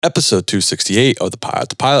Episode 268 of the Pilot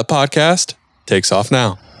to Pilot podcast takes off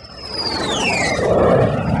now.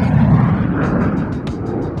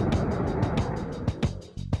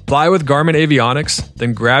 Fly with Garmin Avionics?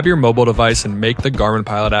 Then grab your mobile device and make the Garmin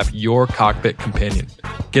Pilot app your cockpit companion.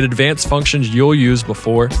 Get advanced functions you'll use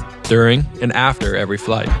before, during, and after every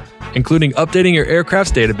flight, including updating your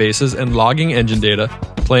aircraft's databases and logging engine data,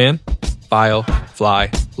 plan, file, fly,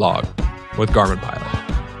 log with Garmin Pilot.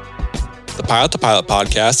 The Pilot to Pilot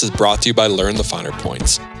podcast is brought to you by Learn the Finer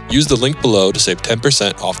Points. Use the link below to save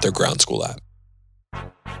 10% off their ground school app.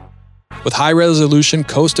 With high-resolution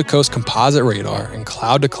coast-to-coast composite radar and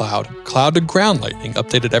cloud-to-cloud, cloud-to-ground lightning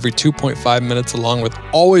updated every 2.5 minutes along with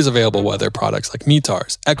always available weather products like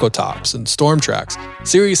METARs, EchoTops, and StormTrax,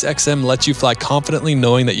 SiriusXM lets you fly confidently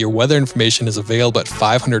knowing that your weather information is available at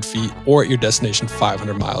 500 feet or at your destination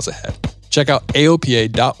 500 miles ahead. Check out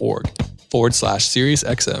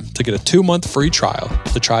aopa.org/SiriusXM to get a 2-month free trial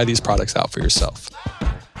to try these products out for yourself.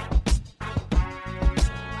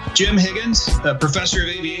 Jim Higgins, a professor of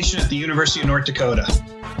aviation at the University of North Dakota.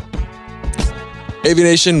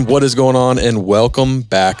 Avination, what is going on? And welcome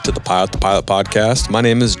back to the Pilot to Pilot podcast. My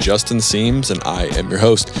name is Justin Seams, and I am your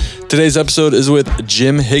host. Today's episode is with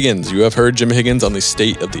Jim Higgins. You have heard Jim Higgins on the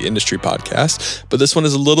State of the Industry podcast, but this one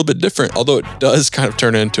is a little bit different, although it does kind of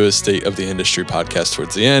turn into a State of the Industry podcast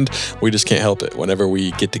towards the end. We just can't help it. Whenever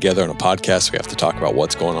we get together on a podcast, we have to talk about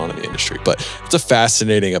what's going on in the industry, but it's a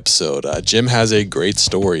fascinating episode. Jim has a great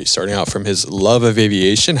story, starting out from his love of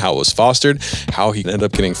aviation, how it was fostered, how he ended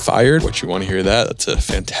up getting fired, which you want to hear that. That's a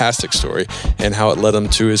fantastic story, and how it led him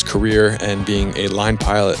to his career and being a line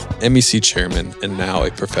pilot, MEC chairman, and now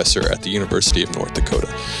a professor at the University of North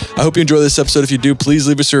Dakota. I hope you enjoy this episode. If you do, please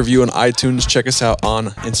leave us a review on iTunes. Check us out on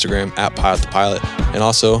Instagram at Pilot to Pilot, and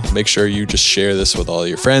also make sure you just share this with all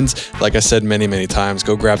your friends. Like I said many times,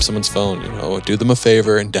 go grab someone's phone, do them a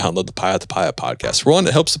favor and download the Pilot to Pilot podcast. For one,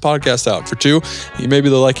 it helps the podcast out. For two, maybe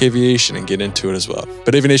they'll like aviation and get into it as well.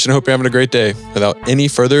 But Avination, I hope you're having a great day. Without any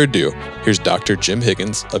further ado, here's Dr. Jim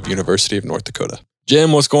Higgins of University of North Dakota.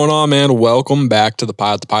 Jim, what's going on, man? Welcome back to the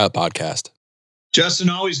Pilot podcast. Justin,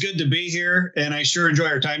 always good to be here, and I sure enjoy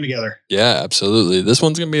our time together. Yeah, absolutely. This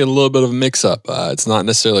one's going to be a little bit of a mix-up. It's not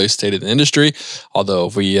necessarily a state of the industry, although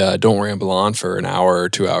if we don't ramble on for an hour or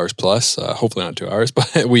 2 hours plus, hopefully not 2 hours,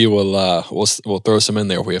 but we will we'll throw some in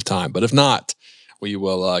there if we have time. But if not, we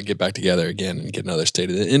will get back together again and get another state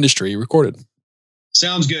of the industry recorded.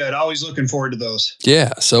 Sounds good. Always looking forward to those.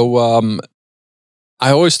 Yeah. So I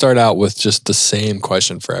always start out with just the same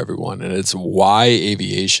question for everyone, and it's why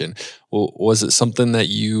aviation? Well, was it something that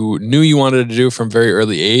you knew you wanted to do from a very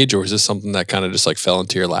early age, or was this something that kind of just like fell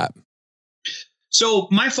into your lap? So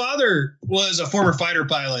my father was a former fighter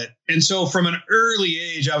pilot, and so from an early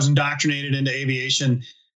age, I was indoctrinated into aviation.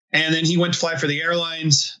 And then he went to fly for the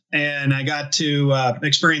airlines, and I got to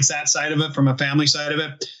experience that side of it from a family side of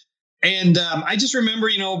it. And I just remember,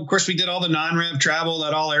 of course, we did all the non-rev travel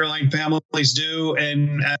that all airline families do.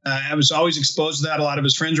 And I was always exposed to that. A lot of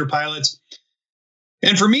his friends were pilots.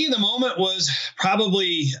 And for me, the moment was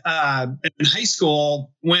probably in high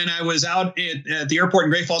school when I was out at the airport in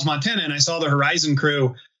Great Falls, Montana, and I saw the Horizon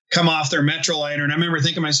crew come off their Metroliner. And I remember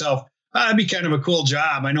thinking to myself, that'd be kind of a cool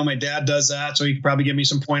job. I know my dad does that, so he could probably give me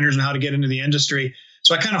some pointers on how to get into the industry.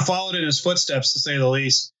 So I kind of followed in his footsteps, to say the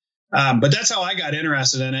least. But that's how I got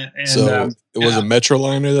interested in it. And, so it was a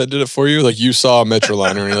Metroliner that did it for you? Like you saw a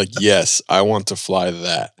Metroliner and you're like, yes, I want to fly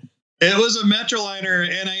that. It was a Metroliner,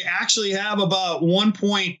 and I actually have about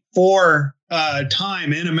 1.4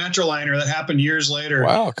 time in a Metroliner that happened years later.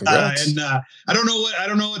 Wow, congrats! And I don't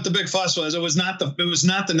know what the big fuss was. It was not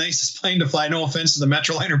the nicest plane to fly. No offense to the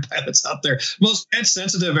Metroliner pilots out there. Most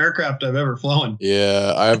sensitive aircraft I've ever flown.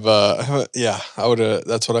 Yeah, I would.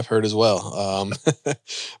 That's what I've heard as well.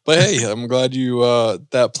 But hey, I'm glad you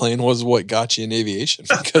that plane was what got you in aviation,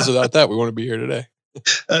 because without that, we wouldn't be here today.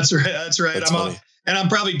 That's right. That's funny. And I'm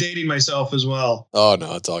probably dating myself as well. Oh,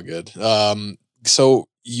 no, it's all good. So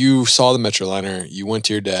you saw the Metroliner, you went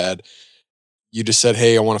to your dad, you just said,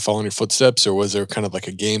 hey, I want to follow in your footsteps, or was there kind of like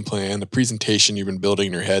a game plan, a presentation you've been building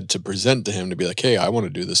in your head to present to him to be like, hey, I want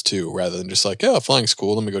to do this too, rather than just like, flying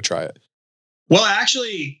school, let me go try it? Well,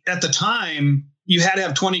 actually, at the time, you had to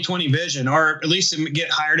have 20/20 vision, or at least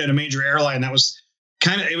get hired at a major airline. That was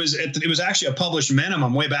it was actually a published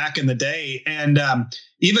minimum way back in the day. And I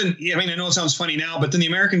know it sounds funny now, but then the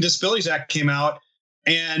American Disabilities Act came out,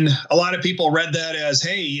 and a lot of people read that as,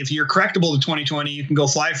 hey, if you're correctable to 20/20, you can go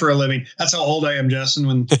fly for a living. That's how old I am, Justin,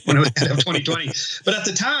 when I had to have 20/20. But at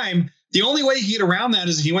the time, the only way you get around that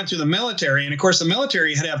is if you went through the military. And of course, the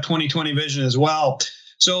military had to have 20/20 vision as well.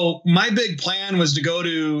 So my big plan was to go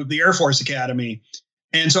to the Air Force Academy.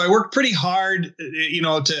 And so I worked pretty hard,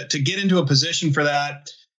 to get into a position for that.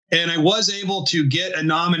 And I was able to get a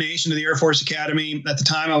nomination to the Air Force Academy. At the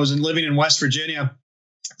time, I was living in West Virginia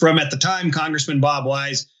from, at the time, Congressman Bob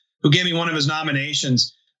Wise, who gave me one of his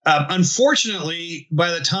nominations. Unfortunately,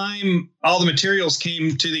 by the time all the materials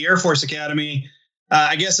came to the Air Force Academy,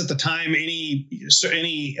 I guess at the time, any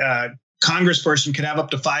congressperson could have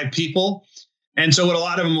up to 5 people. And so what a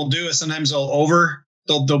lot of them will do is sometimes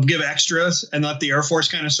they'll give extras and let the Air Force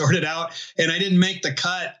kind of sort it out. And I didn't make the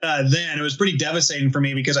cut then. It was pretty devastating for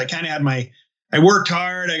me because I kind of had I worked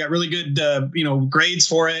hard. I got really good, grades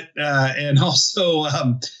for it. And also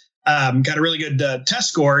got a really good test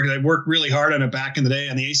score because I worked really hard on it back in the day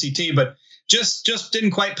on the ACT, but just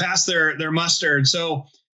didn't quite pass their muster. And so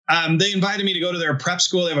they invited me to go to their prep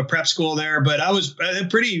school. They have a prep school there, but it was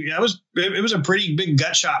a pretty big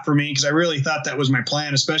gut shot for me because I really thought that was my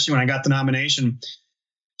plan, especially when I got the nomination.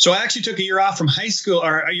 So I actually took a year off from high school,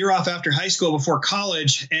 or a year off after high school before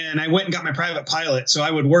college, and I went and got my private pilot. So I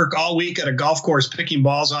would work all week at a golf course picking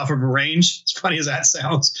balls off of a range. As funny as that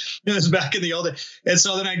sounds, it was back in the old days. And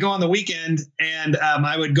so then I'd go on the weekend and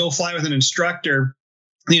I would go fly with an instructor.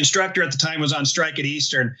 The instructor at the time was on strike at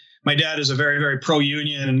Eastern. My dad is a very, very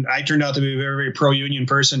pro-union, and I turned out to be a very, very pro-union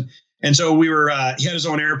person. And so he had his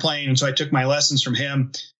own airplane, and so I took my lessons from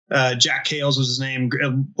him. Jack Kales was his name,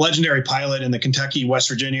 a legendary pilot in the Kentucky, West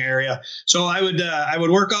Virginia area. So I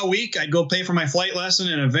would work all week. I'd go pay for my flight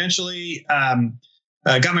lesson, and eventually got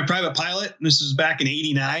my private pilot. This was back in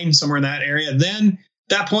 '89, somewhere in that area. Then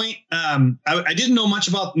at that point, I didn't know much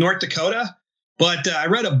about North Dakota, but I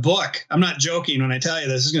read a book. I'm not joking when I tell you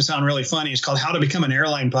this. This is going to sound really funny. It's called How to Become an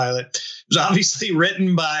Airline Pilot. It was obviously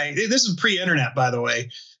written by, this is pre-internet, by the way.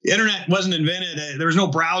 The internet wasn't invented. There was no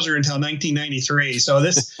browser until 1993. So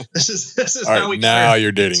this is all how right, we now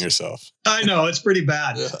you're dating yourself. I know, it's pretty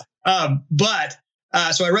bad. Yeah.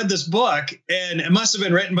 So I read this book, and it must have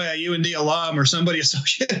been written by a UND alum or somebody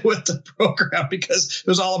associated with the program, because it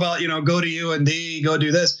was all about, go to UND, go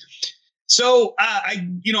do this. So I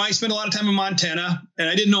spent a lot of time in Montana, and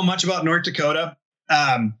I didn't know much about North Dakota.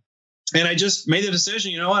 And I just made the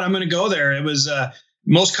decision, you know what, I'm going to go there. It was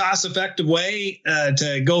most cost-effective way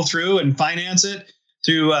to go through and finance it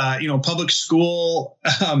through, public school,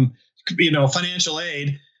 financial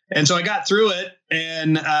aid. And so I got through it.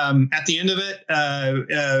 And at the end of it,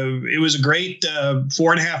 it was a great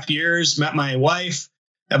 4.5 years, met my wife,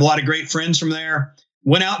 have a lot of great friends from there,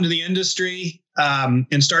 went out into the industry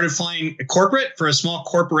and started flying corporate for a small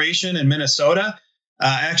corporation in Minnesota.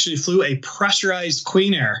 I actually flew a pressurized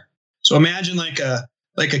Queen Air. So imagine like a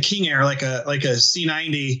King Air, like a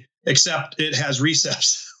C-90, except it has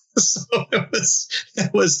receps. So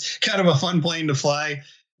it was kind of a fun plane to fly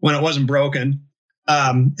when it wasn't broken.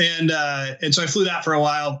 And so I flew that for a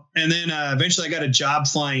while, and then eventually I got a job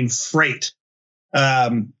flying freight,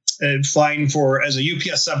 flying as a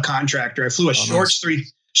UPS subcontractor. I flew a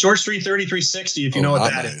Shorts 330, 360, if you know what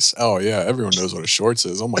that is. Oh yeah, everyone knows what a Shorts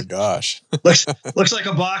is. Oh my gosh, looks like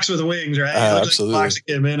a box with wings, right? Absolutely. Like a box that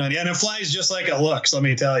came in on, and it flies just like it looks. Let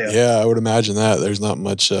me tell you. Yeah, I would imagine that. There's not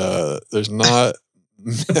much. There's not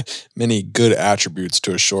many good attributes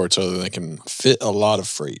to a Shorts other than they can fit a lot of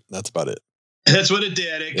freight. That's about it. That's what it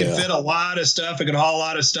did. It could fit a lot of stuff. It could haul a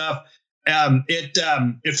lot of stuff.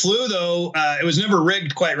 It flew though. It was never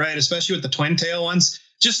rigged quite right, especially with the twin tail ones.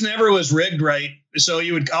 Just never was rigged right. So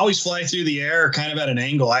you would always fly through the air kind of at an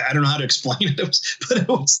angle. I don't know how to explain it, but it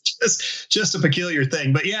was just a peculiar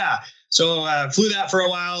thing. But yeah, so flew that for a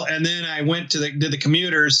while, and then I went did the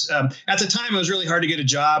commuters. At the time, it was really hard to get a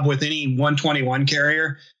job with any 121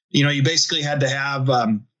 carrier. You basically had to have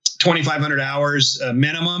 2,500 hours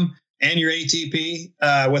minimum and your ATP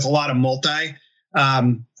with a lot of multi.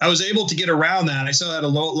 I was able to get around that. I still had a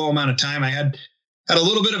low amount of time. I had a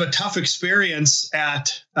little bit of a tough experience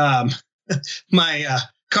at my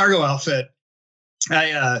cargo outfit.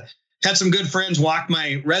 I had some good friends walk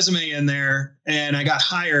my resume in there, and I got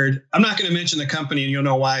hired. I'm not going to mention the company, and you'll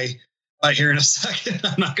know why here in a second.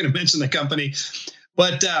 I'm not going to mention the company,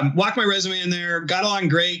 but walked my resume in there, got along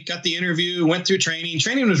great, got the interview, went through training.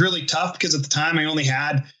 Training was really tough because at the time I only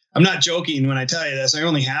had, I'm not joking when I tell you this, I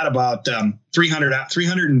only had about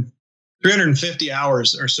 350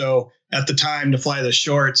 hours or so at the time to fly the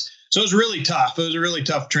Shorts. So it was really tough. It was a really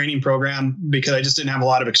tough training program because I just didn't have a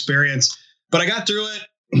lot of experience. But I got through it,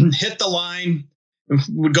 hit the line,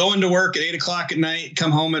 would go into work at 8:00 at night,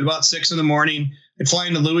 come home at about 6 a.m. I'd fly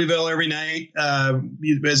into Louisville every night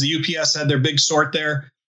as the UPS had their big sort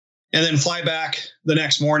there, and then fly back the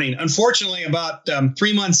next morning. Unfortunately, about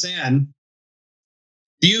 3 months in,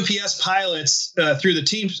 the UPS pilots through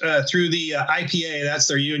the IPA, that's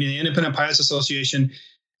their union, the Independent Pilots Association,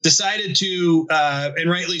 decided to, and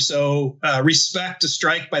rightly so, respect a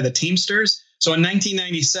strike by the Teamsters. So in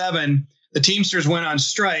 1997, the Teamsters went on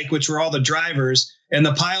strike, which were all the drivers, and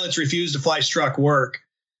the pilots refused to fly struck work.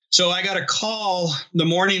 So I got a call the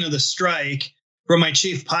morning of the strike from my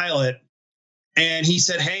chief pilot, and he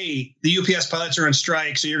said, hey, the UPS pilots are on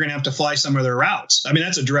strike, so you're going to have to fly some of their routes. I mean,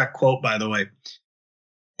 that's a direct quote, by the way.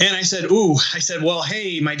 And I said, well,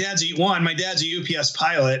 hey, my dad's a UPS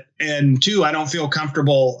pilot, and 2, I don't feel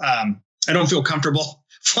comfortable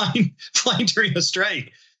flying during a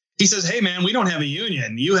strike. He says, hey, man, we don't have a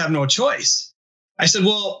union. You have no choice. I said,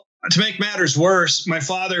 well, to make matters worse, my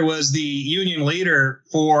father was the union leader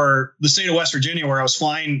for the state of West Virginia, where I was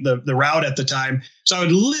flying the route at the time. So I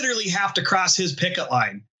would literally have to cross his picket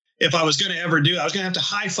line if I was going to ever do it. I was going to have to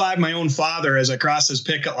high five my own father as I crossed his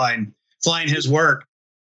picket line, flying his work.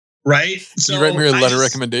 Right. So you write me a letter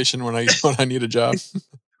recommendation when I need a job.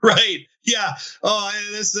 Right. Yeah. Oh,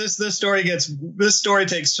 this story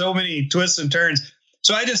takes so many twists and turns.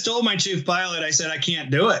 So I just told my chief pilot, I said, I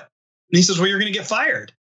can't do it. And he says, well, you're going to get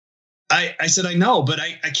fired. I said, I know, but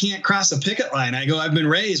I can't cross a picket line. I go, I've been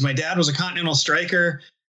raised. My dad was a continental striker.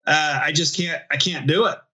 I can't do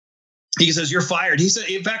it. He says, you're fired. He said,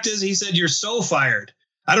 in fact, he said, you're so fired.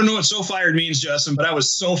 I don't know what so fired means, Justin, but I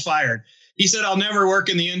was so fired. He said, I'll never work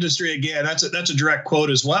in the industry again. That's a direct quote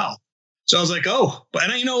as well. So I was like, oh, but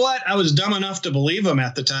you know what? I was dumb enough to believe him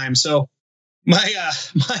at the time. So my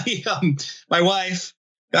wife,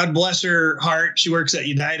 God bless her heart, she works at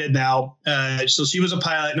United now. So she was a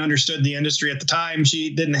pilot and understood the industry at the time.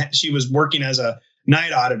 She was working as a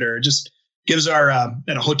night auditor. Just gives our at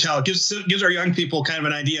a hotel, gives our young people kind of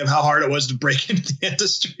an idea of how hard it was to break into the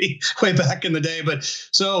industry way back in the day. But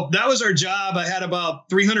so that was our job. I had about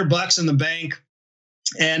 $300 in the bank,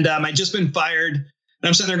 and I'd just been fired. And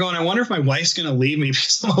I'm sitting there going, I wonder if my wife's going to leave me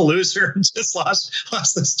because I'm a loser and just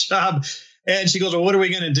lost this job. And she goes, well, what are we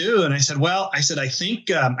going to do? And I said, I think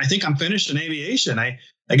I'm finished in aviation. I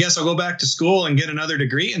guess I'll go back to school and get another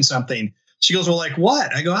degree in something. She goes, well, like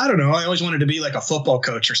what? I go, I don't know. I always wanted to be like a football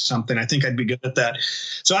coach or something. I think I'd be good at that.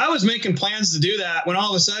 So I was making plans to do that when all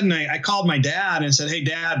of a sudden I called my dad and said, hey,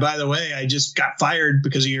 Dad, by the way, I just got fired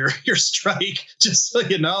because of your strike, just so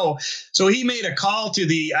you know. So he made a call to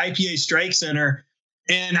the IPA Strike Center.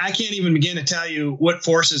 And I can't even begin to tell you what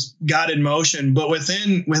forces got in motion. But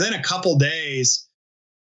within a couple days,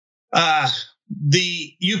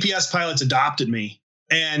 the UPS pilots adopted me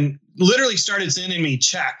and literally started sending me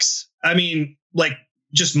checks. I mean, like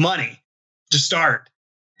just money to start.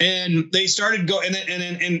 And they started going.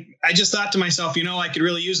 And I just thought to myself, I could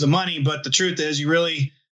really use the money. But the truth is, you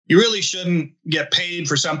really shouldn't get paid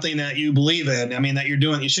for something that you believe in. I mean, that you're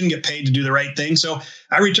doing. You shouldn't get paid to do the right thing. So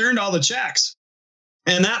I returned all the checks.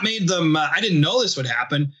 And that made them, I didn't know this would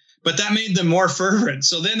happen, but that made them more fervent.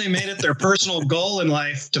 So then they made it their personal goal in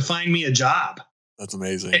life to find me a job. That's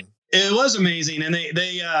amazing. It was amazing. And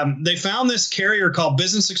they found this carrier called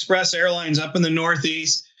Business Express Airlines up in the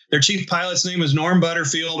Northeast. Their chief pilot's name was Norm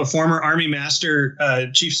Butterfield, a former Army Master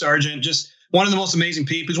Chief Sergeant, just one of the most amazing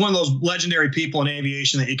people. He's one of those legendary people in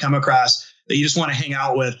aviation that you come across that you just want to hang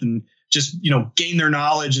out with and just, gain their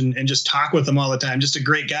knowledge and just talk with them all the time. Just a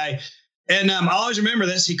great guy. And I'll always remember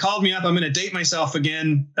this. He called me up. I'm going to date myself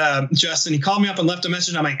again, Justin. He called me up and left a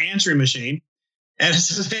message on my answering machine. And it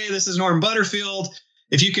says, hey, this is Norm Butterfield.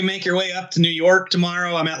 If you can make your way up to New York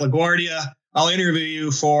tomorrow, I'm at LaGuardia. I'll interview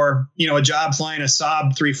you for, a job flying a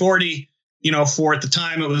Saab 340, for at the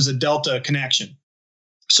time it was a Delta connection.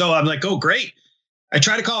 So I'm like, oh, great. I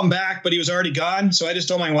tried to call him back, but he was already gone. So I just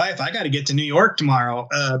told my wife, I got to get to New York tomorrow.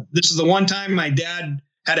 This is the one time my dad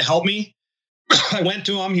had to help me. I went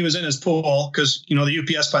to him. He was in his pool because,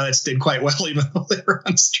 the UPS pilots did quite well, even though they were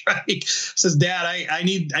on strike. Says, Dad, I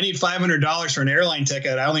need $500 for an airline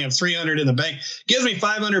ticket. I only have $300 in the bank. Gives me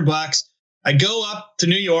 $500. I go up to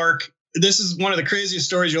New York. This is one of the craziest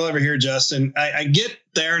stories you'll ever hear, Justin. I get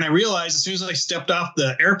there and I realized as soon as I stepped off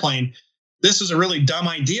the airplane, this was a really dumb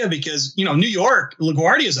idea because, New York,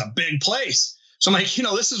 LaGuardia is a big place. So I'm like,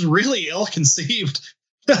 this is really ill-conceived.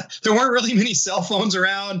 There weren't really many cell phones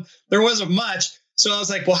around. There wasn't much. So I was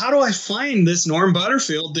like, well, how do I find this Norm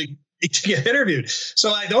Butterfield to get interviewed?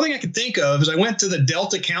 So the only thing I could think of is I went to the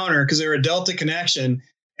Delta counter because they were a Delta connection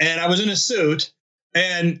and I was in a suit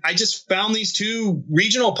and I just found these 2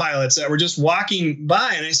 regional pilots that were just walking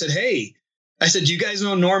by. And I said, hey, do you guys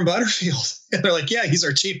know Norm Butterfield? And they're like, yeah, he's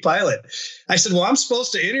our chief pilot. I said, well, I'm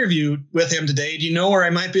supposed to interview with him today. Do you know where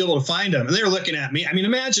I might be able to find him? And they were looking at me. I mean,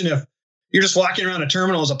 imagine you're just walking around a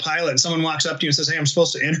terminal as a pilot and someone walks up to you and says, "Hey, I'm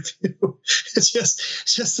supposed to interview." It's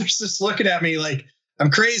just they're just looking at me like I'm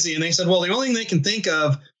crazy. And they said, well, the only thing they can think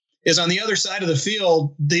of is on the other side of the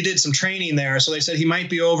field, they did some training there. So they said he might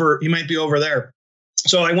be over there.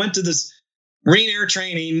 So I went to this Marine Air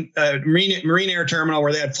training, Marine Air terminal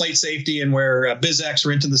where they had flight safety and where BizX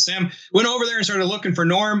rented the sim. Went over there and started looking for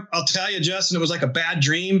Norm. I'll tell you, Justin, it was like a bad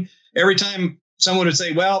dream. Every time someone would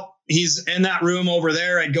say, well, he's in that room over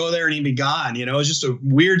there, I'd go there and he'd be gone. You know, it was just a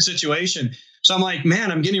weird situation. So I'm like,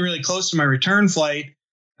 man, I'm getting really close to my return flight.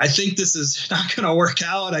 I think this is not going to work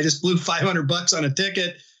out. I just blew $500 on a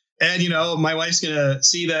ticket. And, you know, my wife's going to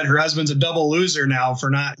see that her husband's a double loser now for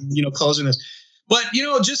not, you know, closing this. But, you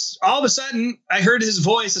know, just all of a sudden, I heard his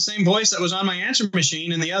voice, the same voice that was on my answer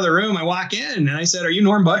machine in the other room. I walk in and I said, "Are you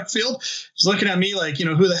Norm Butterfield?" He's looking at me like, you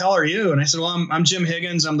know, "Who the hell are you?" And I said, "Well, I'm Jim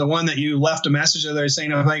Higgins. I'm the one that you left a message there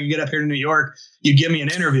saying if I could get up here to New York, you'd give me an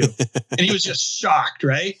interview." And he was just shocked,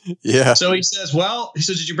 right? Yeah. So he says,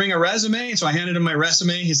 "Did you bring a resume?" And so I handed him my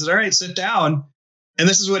resume. He says, "All right, sit down." And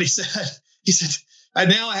this is what he said. He said, I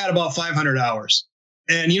had about 500 hours.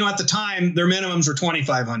 And, you know, at the time, their minimums were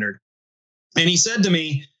 2,500. And he said to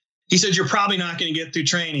me, he said, "You're probably not going to get through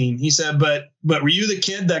training." He said, but were you the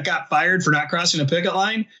kid that got fired for not crossing a picket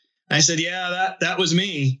line? And I said, "Yeah, that was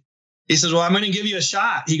me." He says, "Well, I'm going to give you a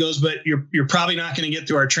shot." He goes, "But you're probably not going to get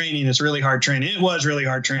through our training. It's really hard training." It was really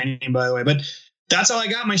hard training, by the way. But that's how I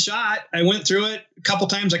got my shot. I went through it a couple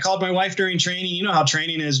times. I called my wife during training. You know how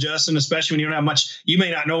training is, Justin, especially when you don't have much. You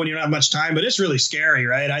may not know when you don't have much time, but it's really scary,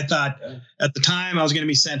 right? I thought at the time I was going to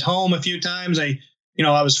be sent home a few times. I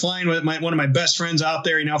was flying with one of my best friends out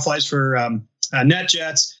there. He now flies for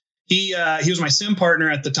NetJets. He was my sim partner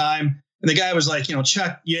at the time. And the guy was like, you know,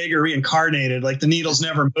 Chuck Yeager reincarnated, like the needles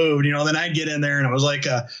never moved, you know. Then I'd get in there and it was like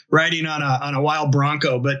riding on a wild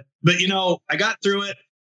bronco. But, you know, I got through it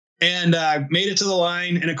and made it to the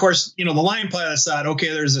line. And of course, you know, the line pilots thought, okay,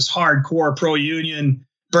 there's this hardcore pro-union,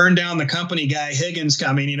 burn down the company guy, Higgins,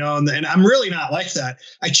 coming, you know, and I'm really not like that.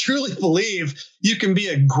 I truly believe you can be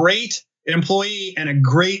a great employee and a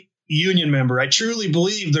great union member. I truly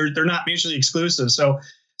believe they're not mutually exclusive. So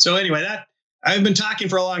anyway, that I've been talking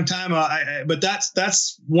for a long time, but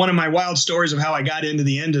that's one of my wild stories of how I got into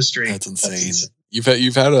the industry. That's insane.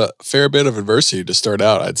 You've had a fair bit of adversity to start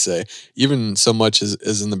out, I'd say, even so much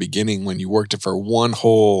as in the beginning when you worked it for one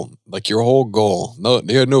whole, like your whole goal. No,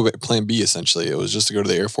 you had no plan B, essentially. It was just to go to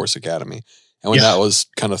the Air Force Academy. And when that was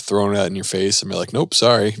kind of thrown out in your face and be like, nope,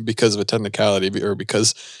 sorry, because of a technicality or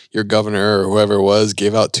because your governor or whoever it was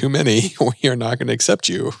gave out too many, we are not going to accept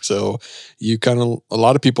you. So you a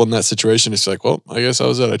lot of people in that situation, it's like, well, I guess I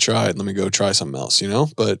was at a try. Let me go try something else, you know,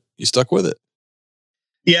 but you stuck with it.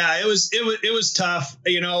 Yeah, it was tough.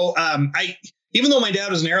 You know, even though my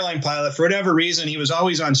dad was an airline pilot, for whatever reason, he was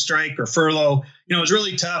always on strike or furlough. You know, it was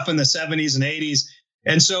really tough in the 70s and 80s.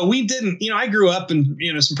 And so we didn't, you know, I grew up in,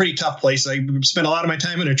 you know, some pretty tough places. I spent a lot of my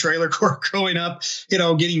time in a trailer court growing up, you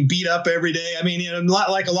know, getting beat up every day. I mean, you know, not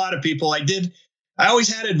like a lot of people. I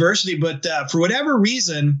always had adversity, but for whatever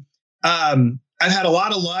reason, I've had a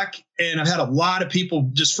lot of luck and I've had a lot of people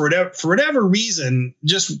just for whatever reason,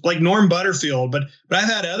 just like Norm Butterfield, but I've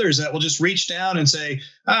had others that will just reach down and say,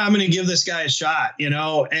 I'm going to give this guy a shot, you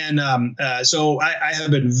know? And so I have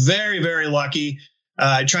been very, very lucky.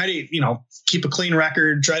 I try to, you know, keep a clean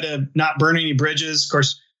record, try to not burn any bridges. Of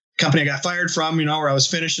course, the company I got fired from, you know, where I was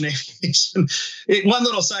finishing aviation. One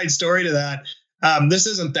little side story to that. This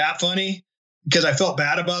isn't that funny because I felt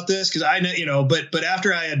bad about this because I know, you know, but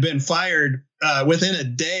after I had been fired, within a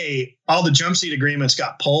day, all the jump seat agreements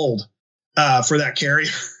got pulled for that carrier.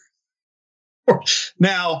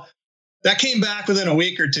 Now, that came back within a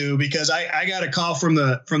week or two because I got a call from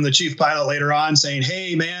the chief pilot later on saying,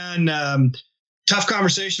 "Hey, man, tough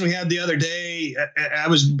conversation we had the other day.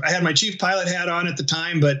 I had my chief pilot hat on at the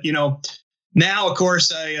time, but you know, now of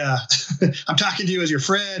course I'm talking to you as your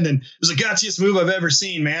friend, and it was the gutsiest move I've ever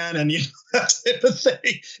seen, man." And you know, that type of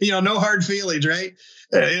thing. You know, no hard feelings, right?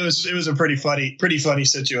 It was a pretty funny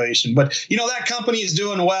situation. But you know, that company is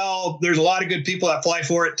doing well. There's a lot of good people that fly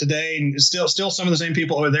for it today, and still some of the same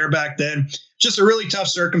people who were there back then. Just a really tough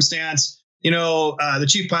circumstance. You know, the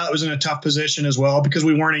chief pilot was in a tough position as well because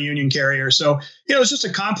we weren't a union carrier. So, you know, it was just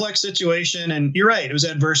a complex situation. And you're right. It was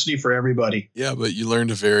adversity for everybody. Yeah, but you learned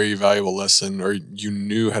a very valuable lesson, or you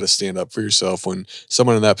knew how to stand up for yourself when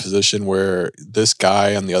someone in that position where this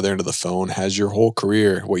guy on the other end of the phone has your whole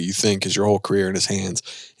career, what you think is your whole career in his hands.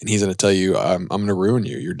 And he's going to tell you, I'm going to ruin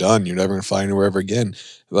you. You're done. You're never going to fly anywhere ever again.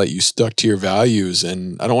 like you stuck to your values.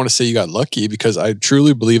 And I don't want to say you got lucky, because I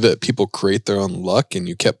truly believe that people create their own luck, and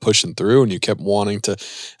you kept pushing through, and you kept wanting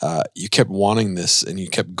this, and you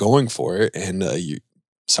kept going for it. And you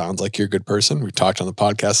sounds like you're a good person. We've talked on the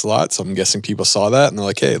podcast a lot, so I'm guessing people saw that and they're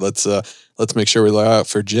like, hey, let's make sure we look out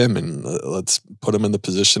for Jim, and let's put him in the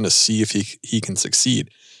position to see if he can succeed.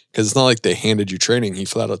 Because it's not like they handed you training. He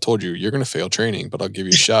flat out told you, you're going to fail training, but I'll give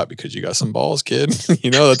you a shot because you got some balls, kid.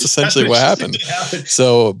 That's essentially what happened.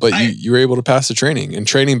 So, but you were able to pass the training. And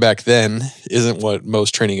training back then isn't what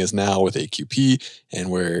most training is now with AQP,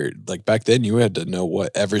 and where like back then you had to know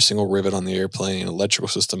what every single rivet on the airplane, electrical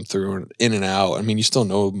system through and in and out. I mean, you still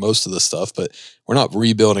know most of the stuff, but we're not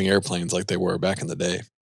rebuilding airplanes like they were back in the day.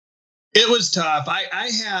 It was tough.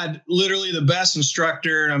 I had literally the best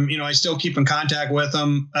instructor, and I still keep in contact with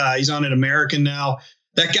him. He's on an American now.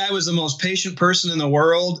 That guy was the most patient person in the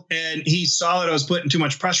world, and he saw that I was putting too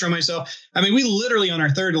much pressure on myself. I mean, we literally on our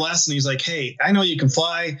third lesson, he's like, "Hey, I know you can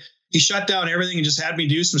fly." He shut down everything and just had me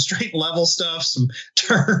do some straight level stuff, some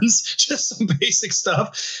turns, just some basic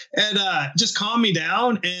stuff, and just calmed me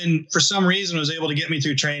down. And for some reason, was able to get me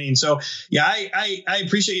through training. So yeah, I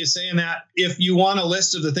appreciate you saying that. If you want a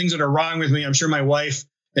list of the things that are wrong with me, I'm sure my wife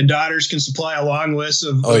and daughters can supply a long list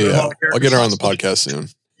of. Oh yeah, I'll get her on the podcast soon.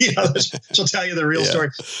 Yeah, she'll tell you the real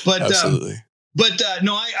story. But absolutely.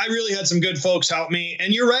 No, I really had some good folks help me.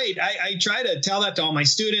 And you're right. I try to tell that to all my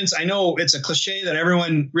students. I know it's a cliche that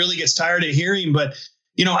everyone really gets tired of hearing, but,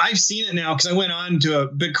 I've seen it now because I went on to a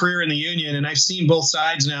big career in the union, and I've seen both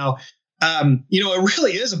sides now. It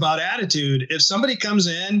really is about attitude. If somebody comes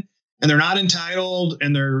in and they're not entitled,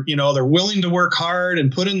 and they're willing to work hard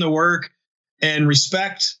and put in the work and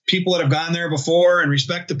respect people that have gone there before and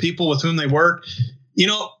respect the people with whom they work,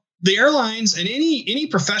 the airlines and any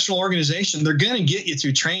professional organization, they're going to get you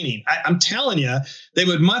through training. I'm telling you, they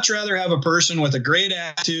would much rather have a person with a great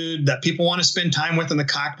attitude that people want to spend time with in the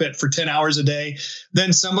cockpit for 10 hours a day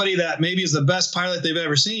than somebody that maybe is the best pilot they've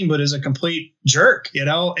ever seen, but is a complete jerk,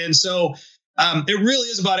 And so it really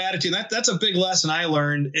is about attitude. That's a big lesson I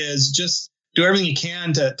learned, is just do everything you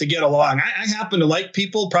can to get along. I happen to like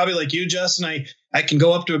people, probably like you, Justin. I can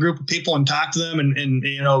go up to a group of people and talk to them, and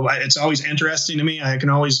it's always interesting to me. I can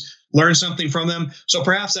always learn something from them. So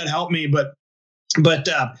perhaps that helped me, but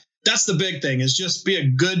that's the big thing, is just be a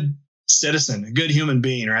good citizen, a good human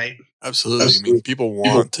being, right? Absolutely. I mean, people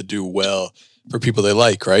want to do well for people they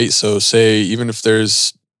like, right? So say, even if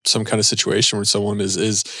there's some kind of situation where someone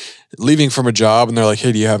is leaving from a job and they're like,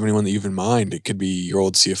 hey, do you have anyone that you have in mind? It could be your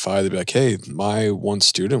old CFI. They'd be like, hey, my one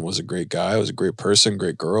student was a great guy, was a great person,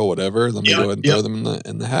 great girl, whatever. Let me go ahead and throw them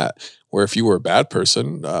in the hat. Where if you were a bad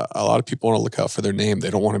person, a lot of people want to look out for their name. They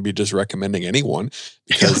don't want to be just recommending anyone,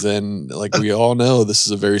 because then, like we all know, this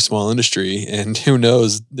is a very small industry, and who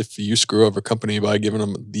knows, if you screw over a company by giving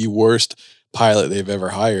them the worst pilot they've ever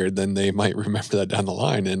hired, then they might remember that down the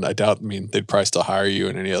line. And I doubt, they'd probably still hire you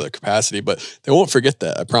in any other capacity, but they won't forget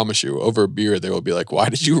that. I promise you. Over a beer, they will be like, why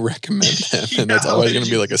did you recommend them? And that's always going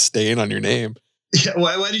to be like a stain on your name. Yeah,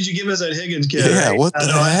 why did you give us that Higgins kid? Yeah, right? What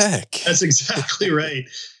the heck? That's exactly right.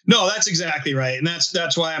 No, that's exactly right. And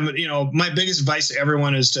that's why I'm, my biggest advice to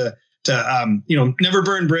everyone is to never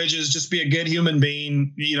burn bridges, just be a good human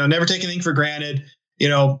being, never take anything for granted.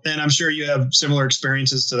 And I'm sure you have similar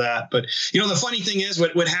experiences to that. But, the funny thing is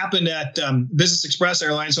what happened at Business Express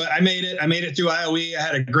Airlines. So I made it through IOE. I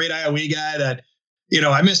had a great IOE guy that,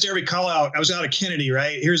 I missed every call out. I was out of Kennedy,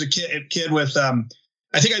 right? Here's a kid with,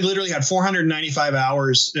 I think I literally had 495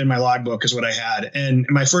 hours in my logbook is what I had. And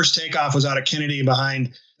my first takeoff was out of Kennedy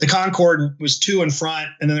behind the Concorde, was 2 in front.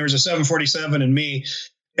 And then there was a 747 and me.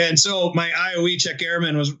 And so my IOE check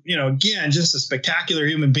airman was, again, just a spectacular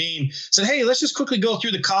human being, said, hey, let's just quickly go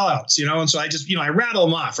through the call outs, And so I just, I rattle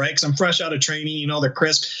them off, right? Because I'm fresh out of training, they're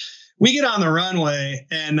crisp. We get on the runway,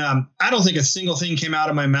 and I don't think a single thing came out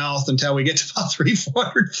of my mouth until we get to about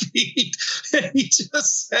 300-400 feet. And he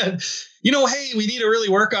just said, hey, we need to really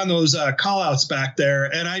work on those call outs back there.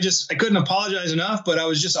 And I couldn't apologize enough, but I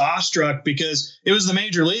was just awestruck because it was the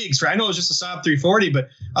major leagues, right? I know it was just a Saab 340, but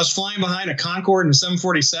I was flying behind a Concorde and a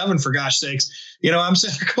 747, for gosh sakes. I'm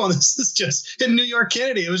sitting there going, this is just in New York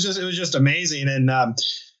Kennedy. It was just amazing. And,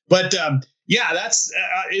 yeah, that's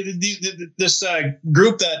this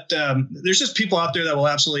group that there's just people out there that will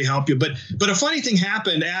absolutely help you. But a funny thing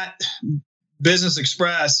happened at Business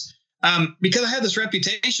Express, because I had this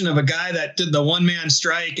reputation of a guy that did the one-man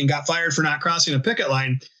strike and got fired for not crossing a picket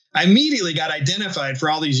line. I immediately got identified for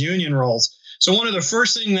all these union roles. So one of the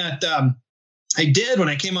first thing that I did when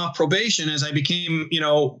I came off probation is I became,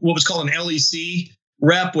 what was called an LEC,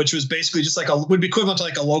 rep, which was basically just would be equivalent to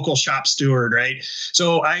like a local shop steward, right?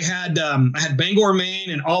 So I had Bangor, Maine,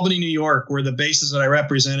 and Albany, New York were the bases that I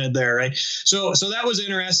represented there, right? So that was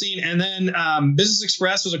interesting. And then Business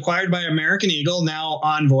Express was acquired by American Eagle, now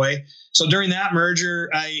Envoy. So during that merger,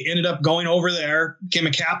 I ended up going over there, became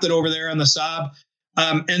a captain over there on the Saab,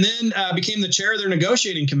 and then became the chair of their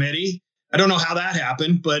negotiating committee. I don't know how that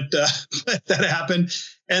happened, but that happened.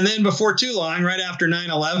 And then before too long, right after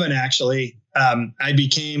 9/11, actually, I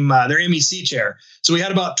became their MEC chair. So we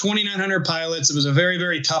had about 2,900 pilots. It was a very,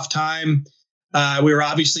 very tough time. We were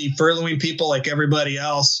obviously furloughing people like everybody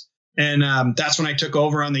else. And that's when I took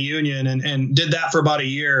over on the union and did that for about a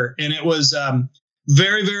year. And it was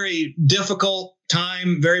very, very difficult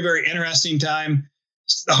time, very, very interesting time.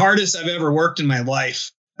 It's the hardest I've ever worked in my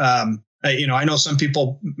life. I know some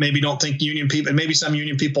people maybe don't think union people, and maybe some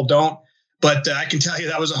union people don't, but I can tell you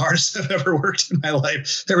that was the hardest I've ever worked in my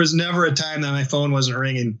life. There was never a time that my phone wasn't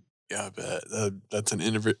ringing. Yeah, I bet. That's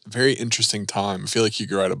very interesting time. I feel like you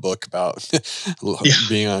could write a book about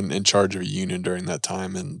being in charge of a union during that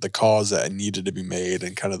time and the calls that needed to be made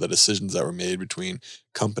and kind of the decisions that were made between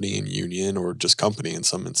company and union, or just company in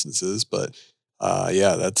some instances. But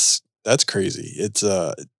yeah, that's crazy. It's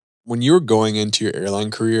when you were going into your airline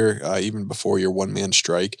career, even before your one-man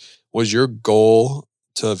strike, was your goal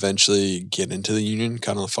to eventually get into the union,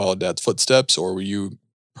 kind of follow Dad's footsteps, or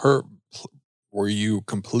were you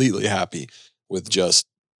completely happy with just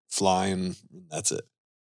flying? That's it.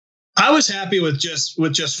 I was happy with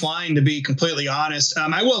just flying, to be completely honest.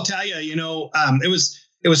 I will tell you,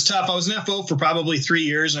 it was tough. I was an FO for probably 3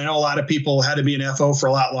 years. And I know a lot of people had to be an FO for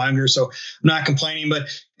a lot longer, so I'm not complaining, but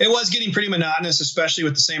it was getting pretty monotonous, especially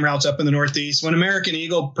with the same routes up in the Northeast. When American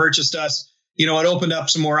Eagle purchased us, it opened up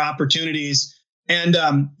some more opportunities. And,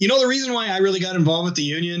 the reason why I really got involved with the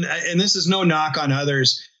union, and this is no knock on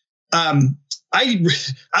others, I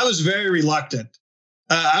was very reluctant.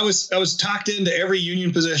 I was talked into every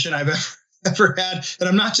union position I've ever had. And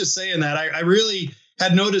I'm not just saying that. I really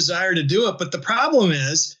had no desire to do it. But the problem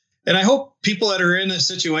is, and I hope people that are in this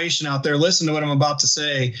situation out there listen to what I'm about to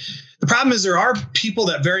say. The problem is there are people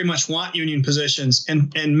that very much want union positions.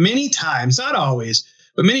 And many times, not always,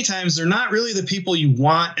 but many times they're not really the people you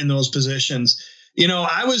want in those positions.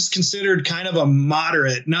 I was considered kind of a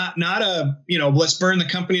moderate, not a, let's burn the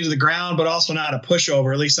company to the ground, but also not a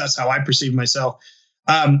pushover. At least that's how I perceive myself.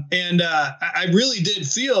 I really did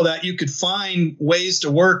feel that you could find ways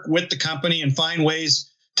to work with the company and find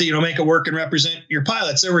ways to, make it work and represent your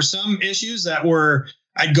pilots. There were some issues that were,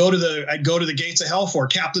 I'd go to the gates of hell for.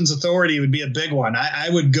 Captain's authority would be a big one. I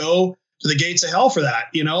would go to the gates of hell for that,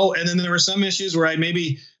 and then there were some issues where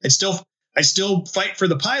I'd still fight for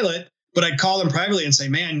the pilot, but I'd call them privately and say,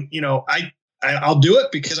 man, I'll do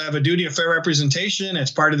it because I have a duty of fair representation.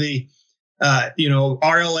 It's part of the,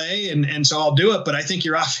 RLA. And so I'll do it, but I think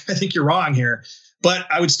you're off. I think you're wrong here, but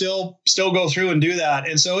I would still go through and do that.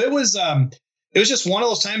 And so it was just one of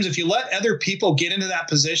those times, if you let other people get into that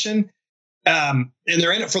position, and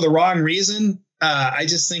they're in it for the wrong reason, I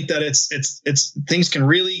just think that it's things can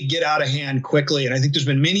really get out of hand quickly. And I think there's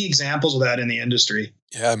been many examples of that in the industry.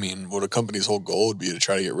 Yeah, I mean, what a company's whole goal would be to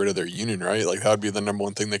try to get rid of their union, right? Like that would be the number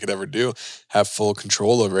one thing they could ever do, have full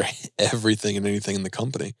control over everything and anything in the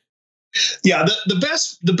company. Yeah,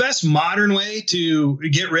 the best modern way to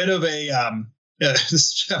get rid of I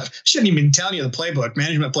shouldn't even tell you the playbook,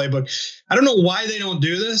 management playbook. I don't know why they don't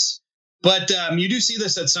do this, but you do see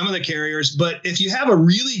this at some of the carriers. But if you have a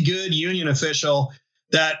really good union official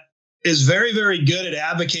that is very, very good at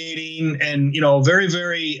advocating and, very,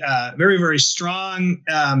 very, very, very strong,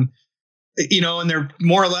 and they're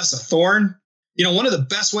more or less a thorn, one of the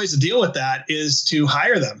best ways to deal with that is to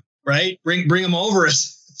hire them, right? Bring them over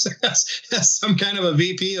as some kind of a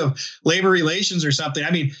VP of labor relations or something. I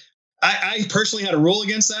mean, I personally had a rule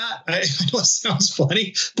against that. I know it sounds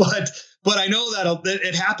funny, but I know that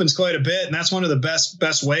it happens quite a bit. And that's one of the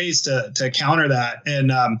best ways to counter that.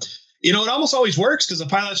 And, it almost always works because the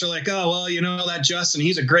pilots are like, oh, well, that Justin,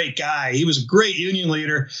 he's a great guy. He was a great union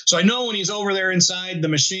leader. So I know when he's over there inside the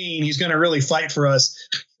machine, he's going to really fight for us.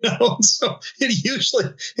 So it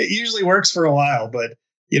usually works for a while, but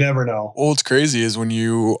you never know. Well, what's crazy is when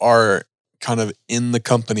you are kind of in the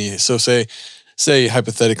company. So say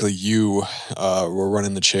hypothetically you were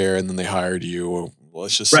running the chair and then they hired you.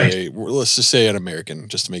 Let's just say at American,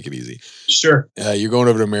 just to make it easy. Sure. You're going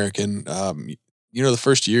over to American. The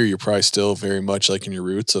first year you're probably still very much like in your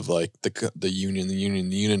roots of like the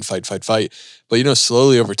union, fight. But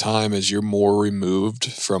slowly over time, as you're more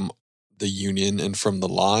removed from the union and from the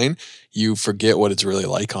line, you forget what it's really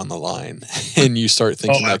like on the line. And you start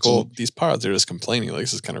thinking these pilots are just complaining. Like,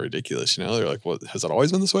 this is kind of ridiculous. They're like, well, has it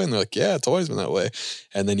always been this way? And they're like, yeah, it's always been that way.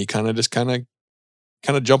 And then you kind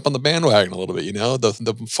of jump on the bandwagon a little bit.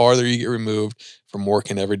 The farther you get removed from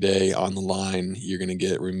working every day on the line, you're going to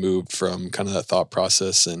get removed from kind of that thought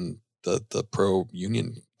process and the pro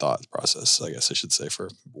union thought process, I guess I should say, for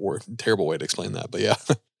a terrible way to explain that. But yeah.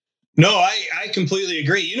 No, I completely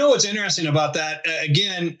agree. What's interesting about that,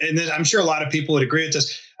 again, and I'm sure a lot of people would agree with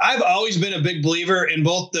this. I've always been a big believer in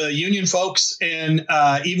both the union folks and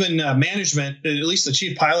even management, at least the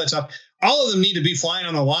chief pilots. All of them need to be flying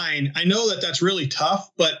on the line. I know that that's really tough,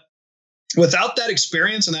 but without that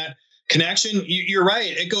experience and that connection, you're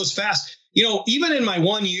right. It goes fast. Even in my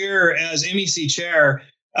 1 year as MEC chair,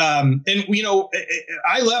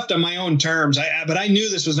 I left on my own terms, but I knew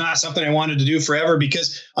this was not something I wanted to do forever,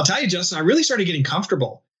 because I'll tell you, Justin, I really started getting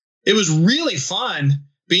comfortable. It was really fun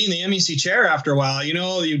being the MEC chair after a while.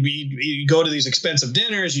 You'd go to these expensive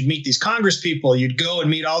dinners, you'd meet these Congress people, you'd go and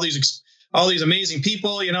meet all these amazing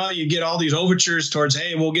people. You'd get all these overtures towards,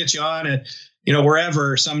 hey, we'll get you on at,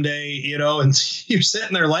 wherever someday, and you're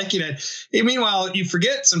sitting there liking it. And meanwhile, you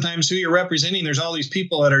forget sometimes who you're representing. There's all these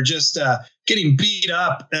people that are just getting beat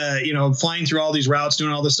up, flying through all these routes,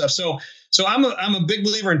 doing all this stuff. So I'm a big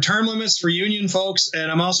believer in term limits for union folks,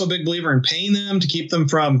 and I'm also a big believer in paying them to keep them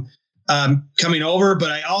from coming over.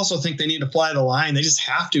 But I also think they need to fly the line. They just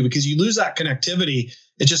have to, because you lose that connectivity.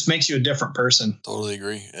 It just makes you a different person. Totally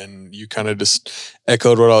agree. And you kind of just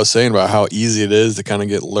echoed what I was saying about how easy it is to kind of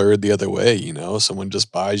get lured the other way. Someone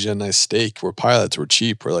just buys you a nice steak. We're pilots. We're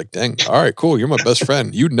cheap. We're like, dang, all right, cool. You're my best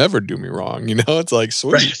friend. You'd never do me wrong. It's like,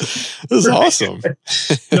 sweet. Right. This is awesome.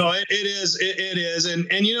 No, it is. It is. And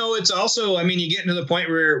it's also, you get into the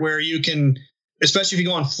point where you can, especially if you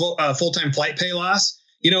go on full-time flight pay loss,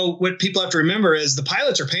 what people have to remember is the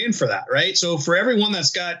pilots are paying for that, right? So for everyone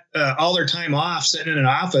that's got all their time off sitting in an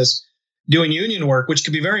office doing union work, which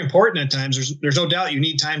could be very important at times, there's no doubt you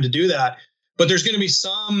need time to do that. But there's going to be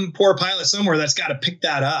some poor pilot somewhere that's got to pick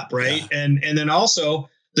that up, right? Yeah. And then also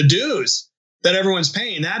the dues that everyone's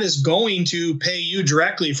paying, that is going to pay you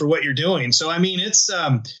directly for what you're doing. So, it's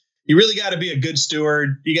you really got to be a good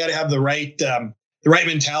steward. You got to have the right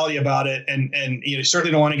mentality about it. And you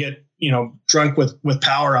certainly don't want to get drunk with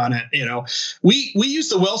power on it. We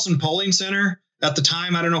used the Wilson Polling Center at the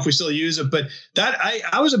time. I don't know if we still use it, but that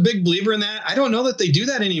I was a big believer in that. I don't know that they do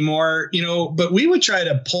that anymore, but we would try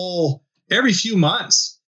to poll every few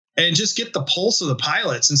months and just get the pulse of the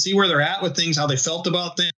pilots and see where they're at with things, how they felt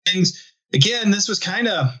about things. Again, this was kind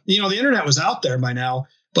of, the internet was out there by now,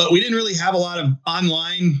 but we didn't really have a lot of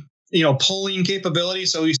online polling capability.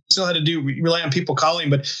 So we still had to rely on people calling,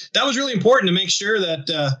 but that was really important to make sure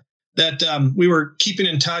that we were keeping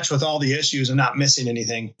in touch with all the issues and not missing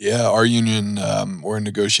anything. Yeah, our union, we're in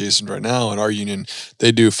negotiations right now, and our union,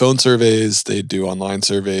 they do phone surveys, they do online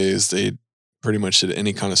surveys, they pretty much did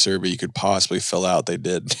any kind of survey you could possibly fill out, they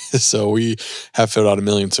did. So we have filled out 1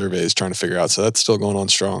 million surveys trying to figure out. So that's still going on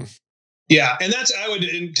strong. Yeah, and I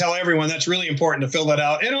would tell everyone that's really important to fill that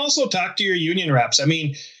out, and also talk to your union reps. I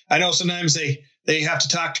know sometimes they have to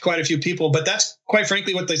talk to quite a few people, but that's quite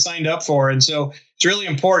frankly what they signed up for. And so it's really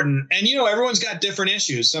important. And, everyone's got different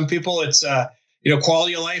issues. Some people it's,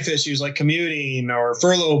 quality of life issues like commuting or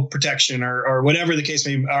furlough protection or whatever the case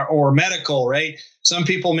may be, or medical, right? Some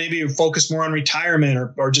people maybe focus more on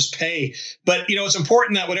retirement or just pay. But, it's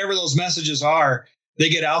important that whatever those messages are, they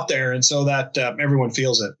get out there, and so that everyone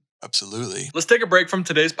feels it. Absolutely. Let's take a break from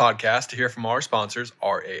today's podcast to hear from our sponsors,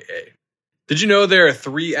 RAA. Did you know there are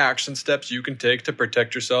 3 action steps you can take to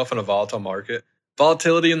protect yourself in a volatile market?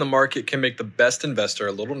 Volatility in the market can make the best investor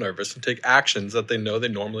a little nervous and take actions that they know they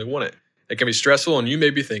normally wouldn't. It can be stressful, and you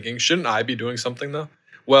may be thinking, shouldn't I be doing something though?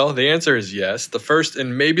 Well, the answer is yes. The first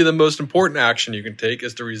and maybe the most important action you can take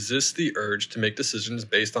is to resist the urge to make decisions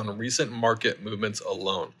based on recent market movements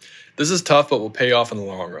alone. This is tough, but will pay off in the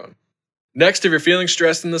long run. Next, if you're feeling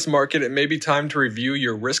stressed in this market, it may be time to review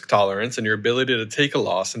your risk tolerance and your ability to take a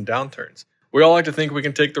loss in downturns. We all like to think we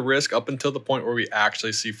can take the risk up until the point where we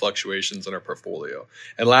actually see fluctuations in our portfolio.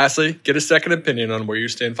 And lastly, get a second opinion on where you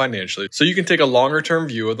stand financially so you can take a longer-term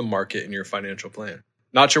view of the market in your financial plan.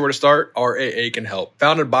 Not sure where to start? RAA can help.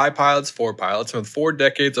 Founded by pilots for pilots and with 4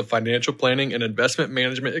 decades of financial planning and investment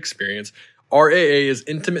management experience, RAA is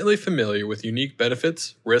intimately familiar with unique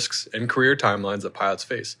benefits, risks, and career timelines that pilots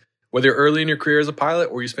face. Whether you're early in your career as a pilot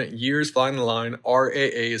or you spent years flying the line, RAA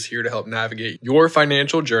is here to help navigate your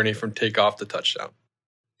financial journey from takeoff to touchdown.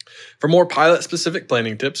 For more pilot-specific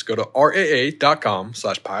planning tips, go to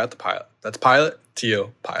raa.com/pilot-to-pilot. That's pilot,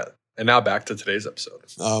 T-O, pilot. And now back to today's episode.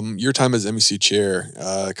 Your time as MEC chair,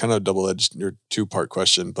 kind of a double-edged or two-part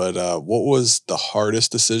question, but what was the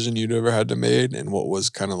hardest decision you'd ever had to make, and what was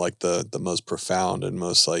kind of like the most profound and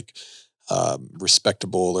most like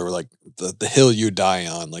respectable, or like the hill you die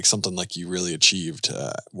on, like something like you really achieved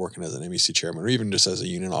working as an MEC chairman, or even just as a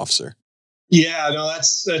union officer? Yeah, no,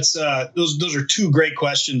 that's those are two great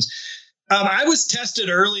questions. I was tested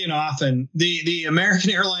early and often. The American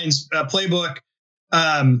Airlines playbook,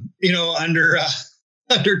 under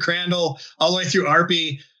Crandall all the way through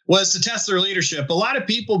ARPI, was to test their leadership. A lot of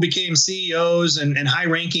people became CEOs and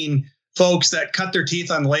high-ranking folks that cut their teeth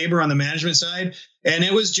on labor on the management side. And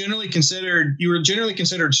it was you were generally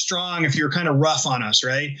considered strong if you were kind of rough on us,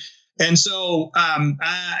 right? And so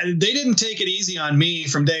they didn't take it easy on me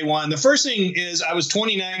from day one. The first thing is I was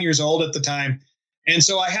 29 years old at the time. And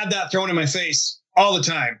so I had that thrown in my face all the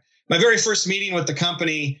time. My very first meeting with the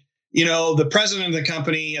company, the president of the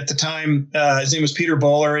company at the time, his name was Peter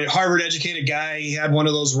Bowler, a Harvard educated guy. He had one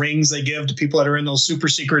of those rings they give to people that are in those super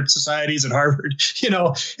secret societies at Harvard, and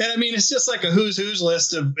I mean, it's just like a who's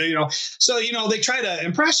list of, so, they try to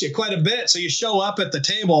impress you quite a bit. So you show up at the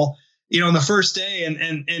table, on the first day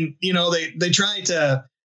and they try to,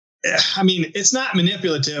 I mean, it's not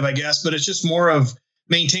manipulative, I guess, but it's just more of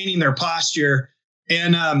maintaining their posture.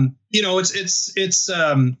 And,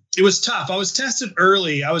 it was tough. I was tested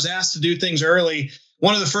early. I was asked to do things early.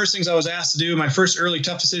 One of the first things I was asked to do, my first early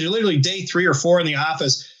tough decision, literally day 3 or 4 in the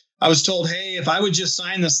office, I was told, hey, if I would just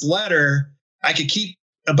sign this letter, I could keep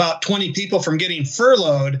about 20 people from getting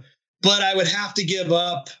furloughed, but I would have to give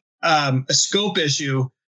up a scope issue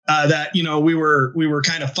that, we were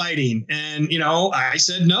kind of fighting. And, I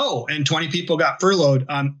said no. And 20 people got furloughed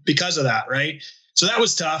because of that. Right. So that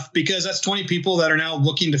was tough because that's 20 people that are now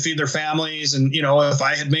looking to feed their families. And, if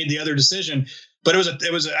I had made the other decision, but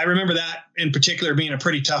I remember that in particular being a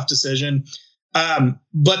pretty tough decision.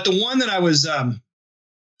 But the one that I was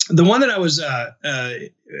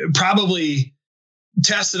probably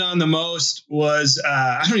tested on the most was,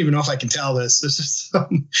 I don't even know if I can tell this. This is,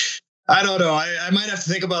 I don't know. I might have to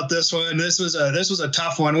think about this one. This was a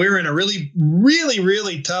tough one. We were in a really, really,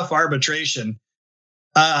 really tough arbitration.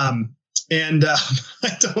 And I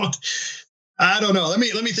don't know. Let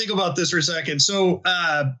me think about this for a second. So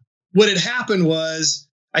what had happened was,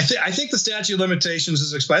 I think the statute of limitations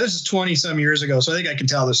is expired. This is 20 some years ago. So I think I can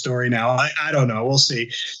tell the story now. I don't know. We'll see.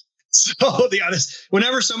 So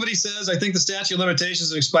whenever somebody says, I think the statute of limitations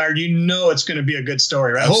is expired, it's going to be a good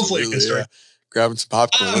story, right? Absolutely, hopefully a good story. Yeah. Grabbing some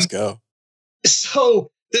popcorn. Let's go.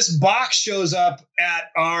 So this box shows up at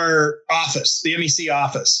our office, the MEC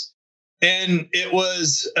office. And it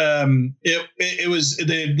was it was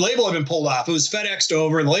the label had been pulled off. It was FedExed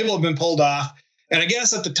over, and the label had been pulled off. And I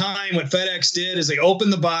guess at the time, what FedEx did is they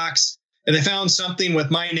opened the box and they found something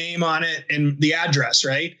with my name on it and the address,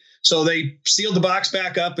 right? So they sealed the box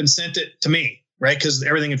back up and sent it to me, right? Because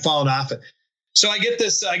everything had fallen off it. So I get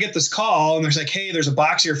this call, and there's like, hey, there's a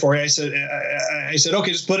box here for you. I said,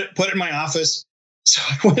 okay, just put it in my office. So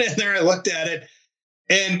I went in there, I looked at it.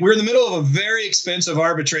 And we're in the middle of a very expensive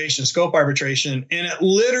scope arbitration. And it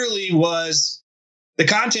literally was, the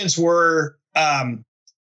contents were,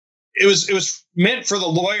 it was meant for the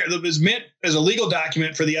lawyer. It was meant as a legal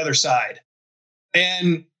document for the other side.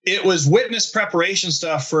 And it was witness preparation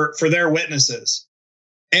stuff for their witnesses.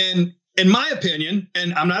 And in my opinion,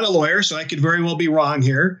 and I'm not a lawyer, so I could very well be wrong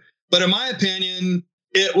here, but in my opinion,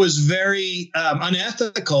 it was very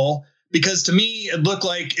unethical. Because to me, it looked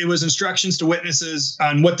like it was instructions to witnesses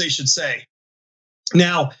on what they should say.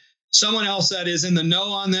 Now, someone else that is in the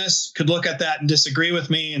know on this could look at that and disagree with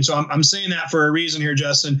me. And so I'm saying that for a reason here,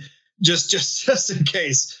 Justin, just in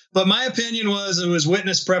case. But my opinion was it was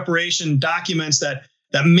witness preparation documents that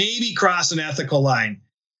maybe cross an ethical line.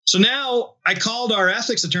 So now I called our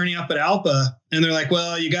ethics attorney up at ALPA, and they're like,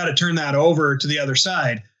 well, you got to turn that over to the other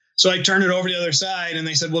side. So I turned it over to the other side, and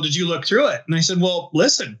they said, well, did you look through it? And I said, well,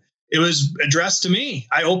 listen. It was addressed to me.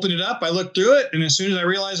 I opened it up. I looked through it. And as soon as I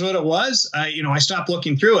realized what it was, I stopped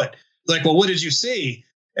looking through it. Like, well, what did you see?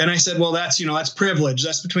 And I said, well, that's privilege.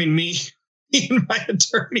 That's between me and my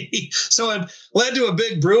attorney. So it led to a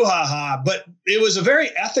big brouhaha, but it was a very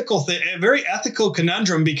ethical thing, a very ethical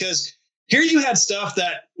conundrum, because here you had stuff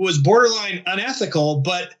that was borderline unethical,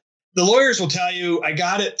 but the lawyers will tell you, I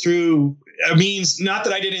got it through a means, not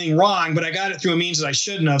that I did anything wrong, but I got it through a means that I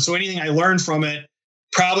shouldn't have. So anything I learned from it,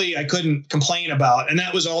 probably I couldn't complain about. And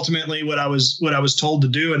that was ultimately what I was told to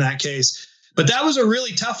do in that case. But that was a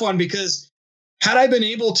really tough one, because had I been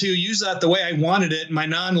able to use that the way I wanted it, in my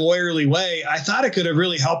non-lawyerly way, I thought it could have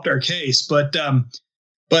really helped our case. But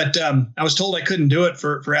But I was told I couldn't do it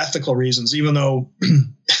for ethical reasons, even though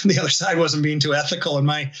the other side wasn't being too ethical in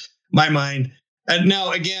my mind. And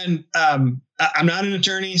now, again, I'm not an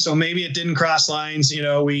attorney, so maybe it didn't cross lines.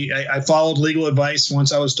 I followed legal advice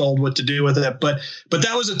once I was told what to do with it. But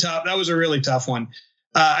that was a really tough one.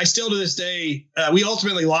 I still, to this day, we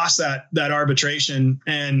ultimately lost that arbitration,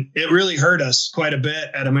 and it really hurt us quite a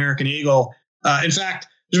bit at American Eagle. In fact,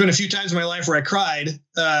 there's been a few times in my life where I cried.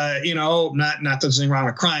 Not that there's anything wrong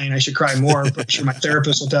with crying. I should cry more. I'm sure my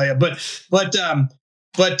therapist will tell you. But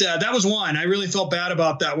that was one. I really felt bad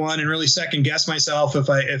about that one, and really second guessed myself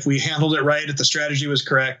if we handled it right, if the strategy was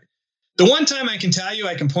correct. The one time I can tell you,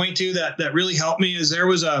 I can point to that really helped me is there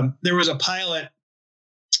was a pilot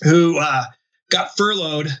who got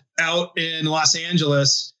furloughed out in Los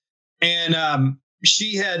Angeles, and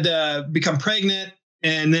she had become pregnant,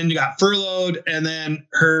 and then got furloughed, and then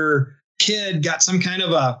her kid got some kind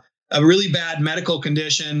of a really bad medical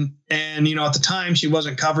condition, and at the time she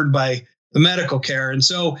wasn't covered by the medical care, and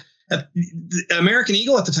so American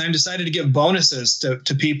Eagle at the time decided to give bonuses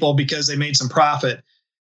to people because they made some profit.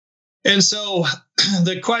 And so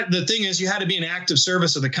the thing is, you had to be in active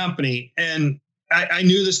service of the company. And I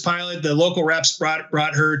knew this pilot. The local reps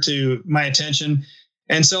brought her to my attention.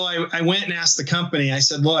 And so I went and asked the company. I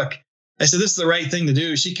said, look, this is the right thing to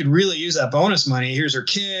do. She could really use that bonus money. Here's her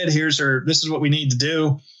kid. This is what we need to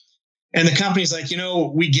do. And the company's like,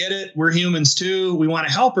 we get it. We're humans too. We want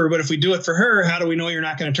to help her. But if we do it for her, how do we know you're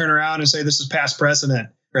not going to turn around and say this is past precedent?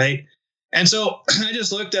 Right. And so I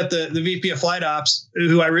just looked at the VP of Flight Ops,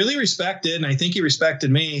 who I really respected, and I think he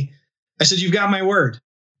respected me. I said, you've got my word.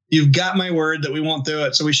 You've got my word that we won't do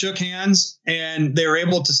it. So we shook hands, and they were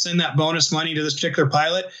able to send that bonus money to this particular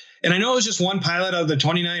pilot. And I know it was just one pilot out of the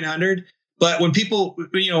 2,900, but when people,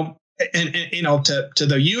 to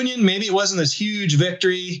the union, maybe it wasn't this huge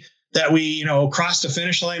victory that we, crossed the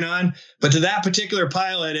finish line on. But to that particular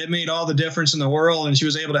pilot, it made all the difference in the world. And she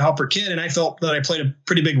was able to help her kid. And I felt that I played a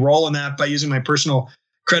pretty big role in that by using my personal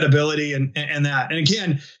credibility and that. And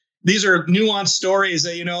again, these are nuanced stories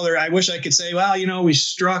that, I wish I could say, well, we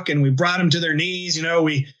struck and we brought them to their knees.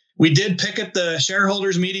 We did pick at the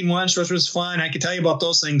shareholders meeting once, which was fun. I could tell you about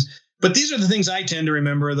those things. But these are the things I tend to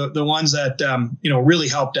remember, the ones that, really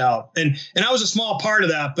helped out. And I was a small part of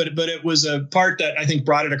that, but it was a part that I think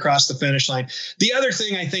brought it across the finish line. The other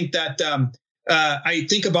thing I think that I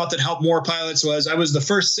think about that helped more pilots was I was the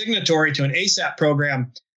first signatory to an ASAP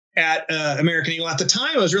program at American Eagle. At the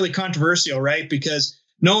time, it was really controversial, right? Because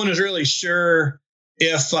no one was really sure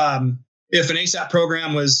if an ASAP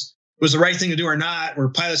program was the right thing to do or not. Were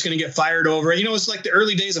pilots going to get fired over it? It's like the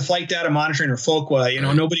early days of flight data monitoring, or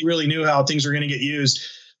FOQA. Nobody really knew how things were going to get used.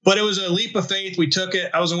 But it was a leap of faith. We took it.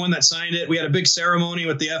 I was the one that signed it. We had a big ceremony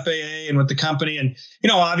with the FAA and with the company. And,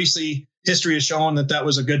 obviously history has shown that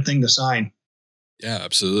was a good thing to sign. Yeah,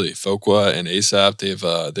 absolutely. FOQA and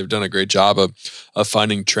ASAP, they've done a great job of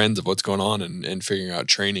finding trends of what's going on and figuring out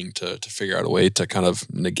training to figure out a way to kind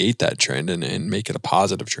of negate that trend and make it a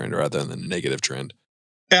positive trend rather than a negative trend.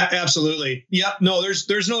 Absolutely. Yep. No,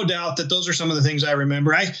 there's no doubt that those are some of the things I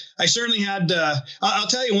remember. I certainly had, I'll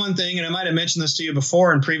tell you one thing, and I might have mentioned this to you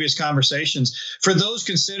before in previous conversations. For those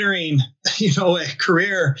considering, a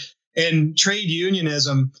career in trade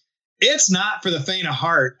unionism, it's not for the faint of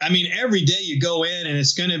heart. I mean, every day you go in and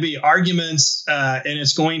it's going to be arguments, and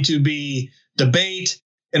it's going to be debate,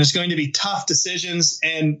 and it's going to be tough decisions.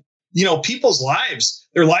 And, people's lives,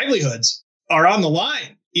 their livelihoods are on the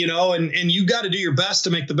line. And you got to do your best to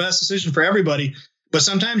make the best decision for everybody. But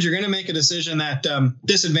sometimes you're going to make a decision that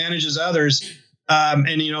disadvantages others.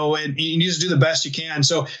 And you just do the best you can.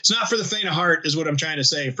 So it's not for the faint of heart is what I'm trying to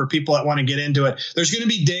say for people that want to get into it. There's going to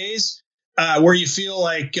be days where you feel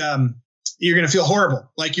like you're going to feel horrible,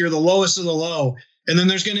 like you're the lowest of the low. And then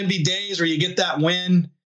there's going to be days where you get that win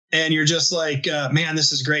and you're just like, man,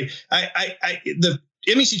 this is great. The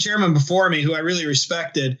MEC chairman before me, who I really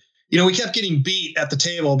respected, we kept getting beat at the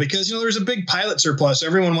table because, there was a big pilot surplus.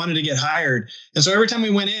 Everyone wanted to get hired. And so every time we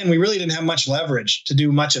went in, we really didn't have much leverage to do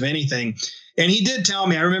much of anything. And he did tell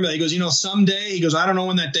me, I remember that, he goes, someday, I don't know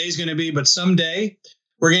when that day is going to be, but someday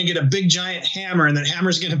we're going to get a big giant hammer, and that hammer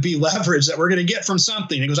is going to be leverage that we're going to get from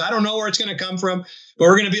something. He goes, I don't know where it's going to come from, but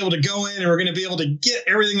we're going to be able to go in and we're going to be able to get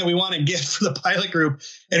everything that we want to get for the pilot group.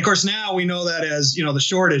 And of course, now we know that as, the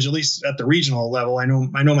shortage, at least at the regional level. I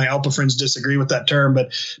know my ALPA friends disagree with that term,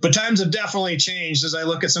 but times have definitely changed as I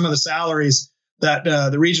look at some of the salaries that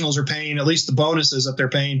the regionals are paying, at least the bonuses that they're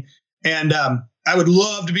paying. And I would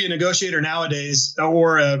love to be a negotiator nowadays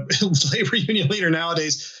or a labor union leader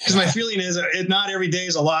nowadays, because my feeling is not every day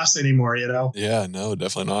is a loss anymore, Yeah, no,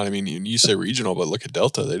 definitely not. I mean, you say regional, but look at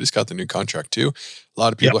Delta. They just got the new contract too. A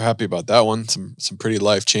lot of people are happy about that one. Some pretty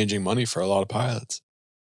life-changing money for a lot of pilots.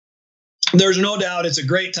 There's no doubt it's a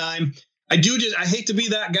great time. I hate to be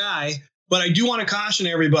that guy, but I do want to caution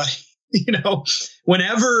everybody,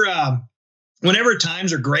 whenever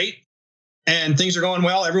times are great and things are going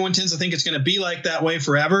well, everyone tends to think it's going to be like that way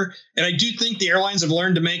forever. And I do think the airlines have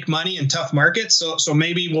learned to make money in tough markets. So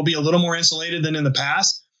maybe we'll be a little more insulated than in the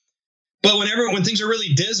past. But when things are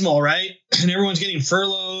really dismal, right, and everyone's getting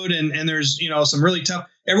furloughed and there's, some really tough,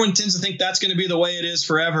 everyone tends to think that's going to be the way it is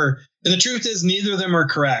forever. And the truth is neither of them are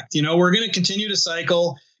correct. We're going to continue to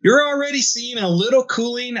cycle. You're already seeing a little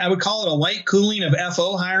cooling. I would call it a light cooling of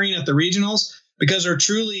FO hiring at the regionals, because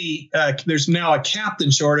there's now a captain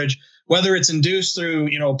shortage, whether it's induced through,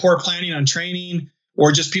 poor planning on training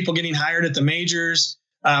or just people getting hired at the majors.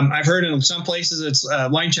 I've heard in some places it's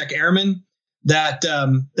line check airmen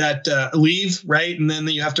that leave, right? And then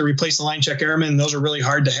you have to replace the line check airmen. And those are really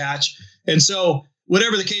hard to hatch. And so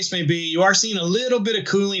whatever the case may be, you are seeing a little bit of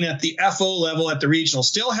cooling at the FO level at the regional.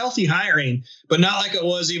 Still healthy hiring, but not like it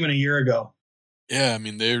was even a year ago. Yeah, I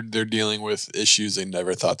mean, they're dealing with issues they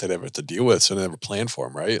never thought they'd ever have to deal with, so they never planned for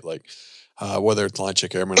them, right? Like whether it's line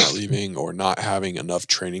check airmen not leaving or not having enough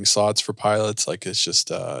training slots for pilots, like it's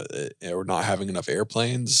just or not having enough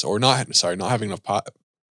airplanes, or not having enough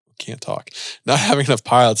not having enough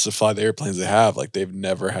pilots to fly the airplanes they have. Like they've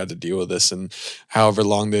never had to deal with this, and however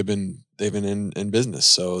long they've been in business.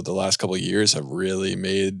 So the last couple of years have really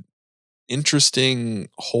made interesting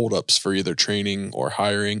holdups for either training or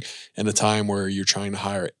hiring in a time where you're trying to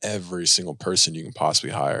hire every single person you can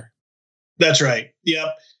possibly hire. That's right. Yep.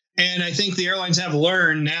 And I think the airlines have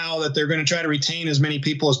learned now that they're going to try to retain as many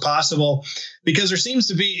people as possible, because there seems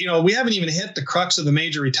to be, we haven't even hit the crux of the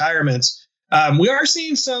major retirements. We are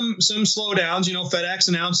seeing some slowdowns. FedEx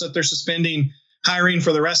announced that they're suspending hiring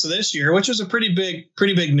for the rest of this year, which was a pretty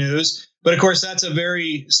big news. But of course, that's a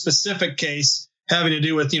very specific case having to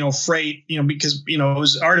do with, freight, because, it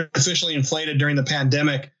was artificially inflated during the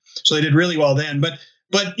pandemic. So they did really well then. But,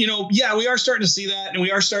 we are starting to see that. And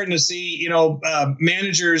we are starting to see,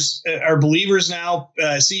 managers are believers now.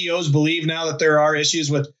 CEOs believe now that there are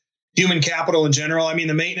issues with human capital in general. I mean,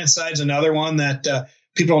 the maintenance side is another one that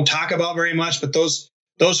people don't talk about very much, but those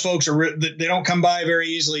folks they don't come by very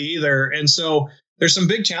easily either. And so there's some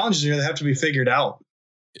big challenges here that have to be figured out.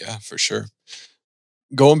 Yeah, for sure.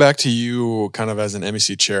 Going back to you kind of as an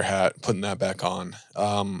MEC chair hat, putting that back on,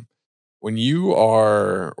 when you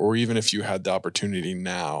are, or even if you had the opportunity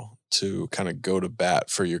now to kind of go to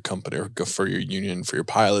bat for your company or go for your union, for your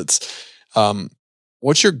pilots,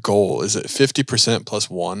 what's your goal? Is it 50% plus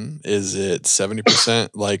one? Is it 70%?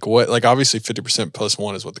 Like what, like obviously 50% plus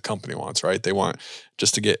one is what the company wants, right? They want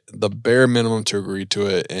just to get the bare minimum to agree to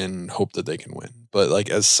it and hope that they can win. But like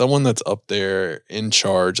as someone that's up there in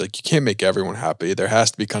charge, like you can't make everyone happy. There has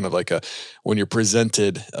to be kind of like when you're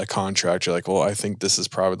presented a contract, you're like, well, I think this is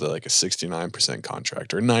probably like a 69%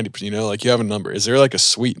 contract or 90%, like you have a number. Is there like a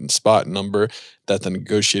sweet spot number that the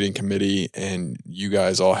negotiating committee and you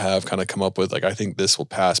guys all have kind of come up with? Like, I think this will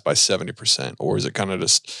pass by 70%, or is it kind of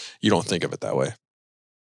just, you don't think of it that way?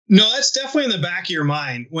 No, that's definitely in the back of your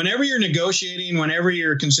mind. Whenever you're negotiating, whenever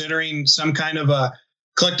you're considering some kind of a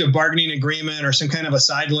collective bargaining agreement or some kind of a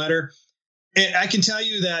side letter, I can tell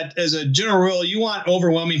you that as a general rule, you want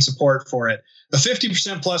overwhelming support for it. A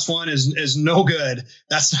 50% plus one is no good.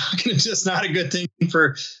 That's just not a good thing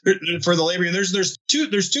for the labor. And there's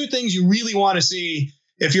two things you really want to see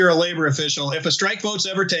if you're a labor official. If a strike vote's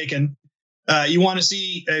ever taken, you want to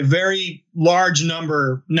see a very large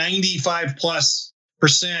number, 95+%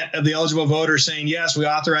 of the eligible voters saying, yes, we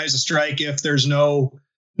authorize a strike if there's no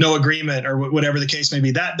agreement or whatever the case may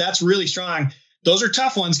be. That's really strong. Those are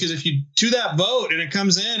tough ones, because if you do that vote and it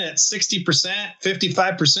comes in at 60%,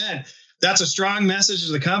 55%, that's a strong message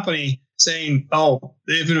to the company saying, oh,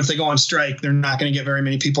 even if they go on strike, they're not going to get very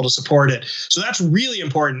many people to support it. So that's really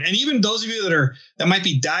important. And even those of you that might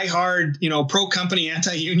be diehard, pro-company,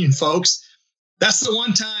 anti-union folks, that's the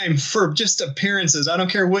one time, for just appearances, I don't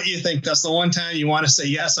care what you think, that's the one time you want to say,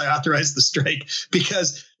 yes, I authorize the strike,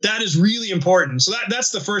 because that is really important. So that's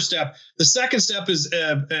the first step. The second step is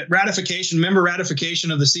member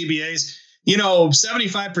ratification of the CBAs.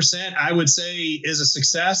 75%, I would say, is a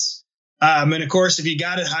success. And of course, if you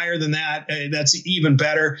got it higher than that, that's even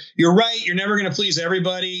better. You're right. You're never going to please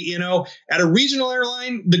everybody. At a regional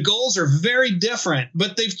airline, the goals are very different,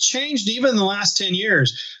 but they've changed even in the last 10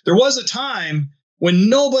 years. There was a time when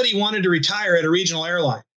nobody wanted to retire at a regional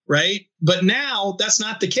airline, right? But now that's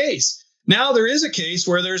not the case. Now there is a case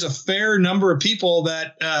where there's a fair number of people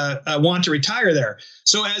that want to retire there.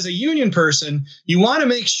 So as a union person, you want to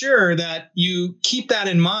make sure that you keep that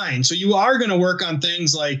in mind. So you are going to work on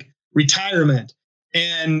things like retirement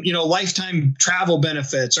and, lifetime travel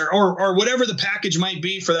benefits or whatever the package might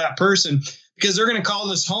be for that person, because they're going to call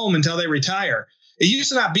this home until they retire. It used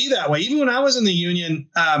to not be that way. Even when I was in the union,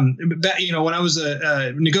 when I was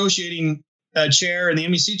a negotiating chair and the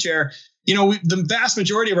MEC chair, the vast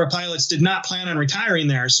majority of our pilots did not plan on retiring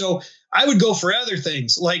there. So I would go for other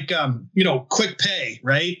things like, quick pay,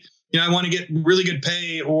 right? I want to get really good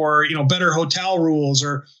pay or, better hotel rules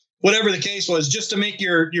or whatever the case was, just to make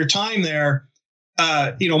your time there,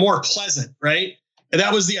 more pleasant, right? And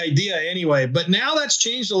that was the idea anyway. But now that's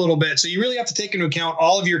changed a little bit. So you really have to take into account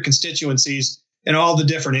all of your constituencies and all the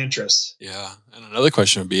different interests. Yeah. And another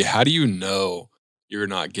question would be, how do you know you're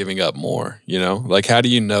not giving up more? Like, how do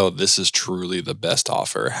you know this is truly the best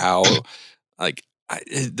offer? How,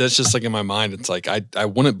 that's just like in my mind, it's like, I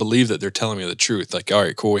wouldn't believe that they're telling me the truth. Like, all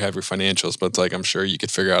right, cool, we have your financials, but it's like, I'm sure you could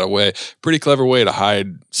figure out a way, pretty clever way to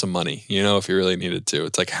hide some money, if you really needed to.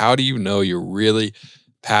 It's like, how do you know you're really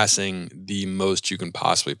passing the most you can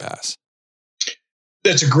possibly pass?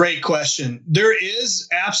 That's a great question. There is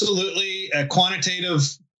absolutely a quantitative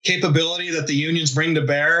capability that the unions bring to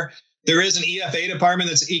bear. There is an EFA department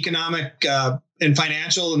that's economic and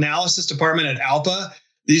financial analysis department at ALPA.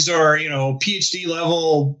 These are, PhD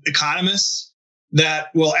level economists that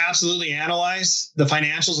will absolutely analyze the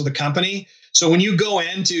financials of the company. So when you go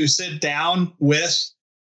in to sit down with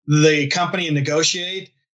the company and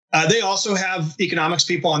negotiate, they also have economics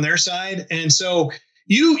people on their side. And so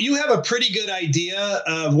you have a pretty good idea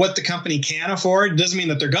of what the company can afford. It doesn't mean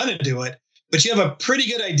that they're going to do it, but you have a pretty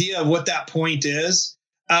good idea of what that point is.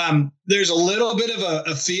 There's a little bit of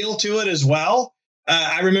a feel to it as well.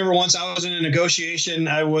 I remember once I was in a negotiation,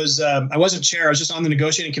 I wasn't chair, I was just on the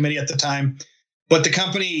negotiating committee at the time, but the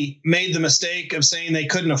company made the mistake of saying they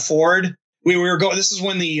couldn't afford. This is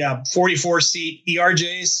when the 44 seat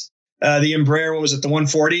ERJs, the Embraer, what was it? The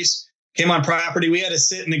 140s came on property. We had to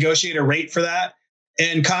sit and negotiate a rate for that.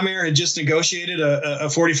 And ComAir had just negotiated a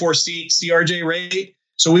 44 seat CRJ rate.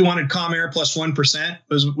 So we wanted ComAir plus 1%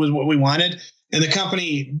 was what we wanted. And the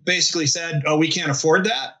company basically said, oh, we can't afford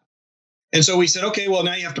that. And so we said, okay, well,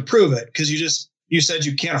 now you have to prove it because you said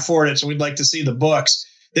you can't afford it. So we'd like to see the books.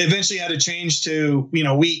 They eventually had to change to,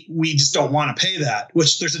 we just don't want to pay that,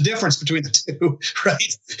 which there's a difference between the two,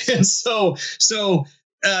 right? And so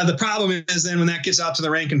the problem is then when that gets out to the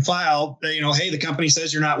rank and file, hey, the company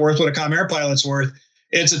says you're not worth what a ComAir pilot's worth.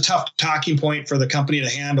 It's a tough talking point for the company to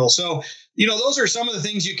handle. So, those are some of the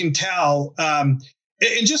things you can tell. And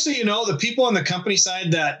just so you know, the people on the company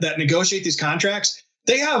side that negotiate these contracts,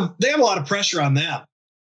 they have a lot of pressure on them,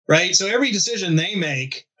 right? So every decision they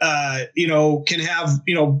make, can have,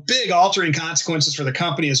 big altering consequences for the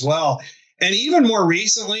company as well. And even more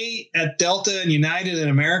recently at Delta and United and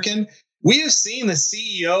American, we have seen the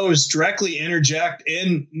CEOs directly interject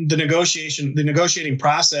in the negotiating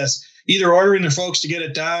process, either ordering their folks to get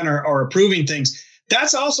it done or approving things.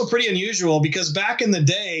 That's also pretty unusual because back in the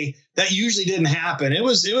day, that usually didn't happen. It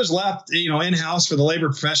was left, in-house for the labor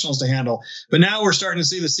professionals to handle. But now we're starting to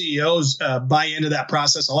see the CEOs buy into that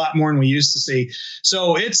process a lot more than we used to see.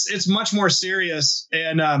 So it's much more serious.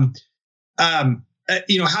 And how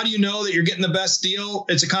do you know that you're getting the best deal?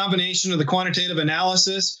 It's a combination of the quantitative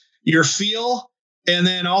analysis, your feel, and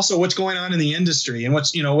then also what's going on in the industry and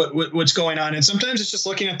what's going on. And sometimes it's just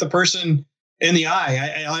looking at the person in the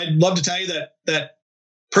eye. I'd love to tell you that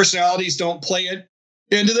personalities don't play it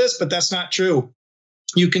into this, but that's not true.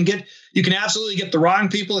 You can absolutely get the wrong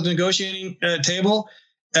people at the negotiating table,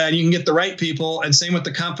 and you can get the right people. And same with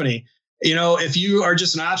the company. If you are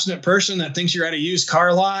just an obstinate person that thinks you're at a used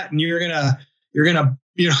car lot and you're gonna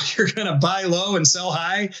buy low and sell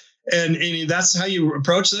high, and that's how you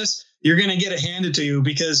approach this, you're gonna get it handed to you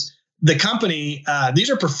because the company, these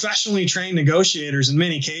are professionally trained negotiators in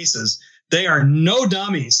many cases. They are no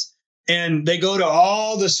dummies. And they go to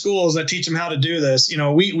all the schools that teach them how to do this.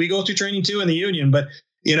 We go through training too in the union, but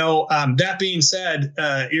that being said,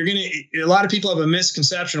 a lot of people have a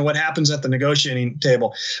misconception of what happens at the negotiating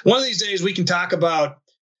table. One of these days we can talk about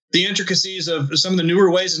the intricacies of some of the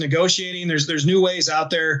newer ways of negotiating. There's new ways out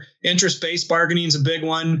there. Interest-based bargaining is a big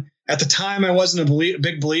one. At the time, I wasn't a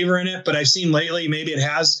big believer in it, but I've seen lately maybe it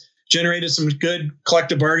has generated some good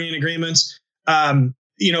collective bargaining agreements.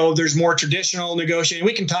 There's more traditional negotiating.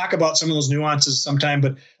 We can talk about some of those nuances sometime,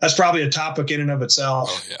 but that's probably a topic in and of itself.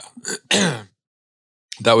 Oh, yeah.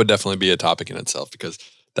 That would definitely be a topic in itself because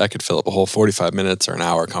that could fill up a whole 45 minutes or an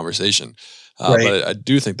hour conversation. Right. But I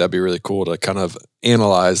do think that'd be really cool to kind of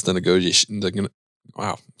analyze the negotiation.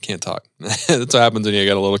 Wow, can't talk. That's what happens when you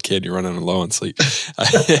got a little kid, you're running low on sleep.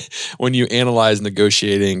 When you analyze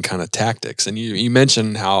negotiating kind of tactics, and you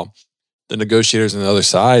mentioned how the negotiators on the other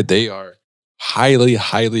side, they are highly,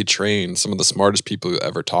 highly trained, some of the smartest people you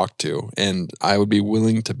ever talked to. And I would be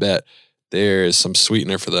willing to bet there is some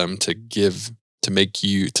sweetener for them to make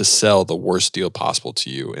you to sell the worst deal possible to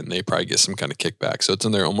you, and they probably get some kind of kickback. So it's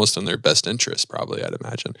almost in their best interest, probably, I'd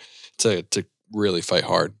imagine, to really fight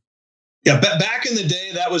hard. Yeah, but back in the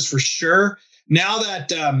day, that was for sure. Now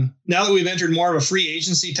that we've entered more of a free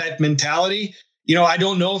agency type mentality, I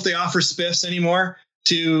don't know if they offer spiffs anymore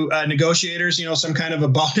to negotiators. Some kind of a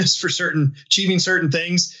bonus for achieving certain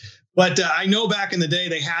things. But I know back in the day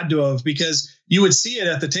they had to have, because you would see it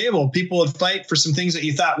at the table. People would fight for some things that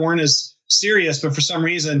you thought weren't as serious, but for some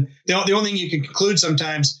reason, the only thing you can conclude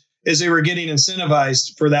sometimes is they were getting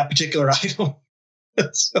incentivized for that particular item.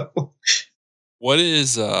 So, what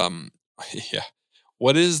is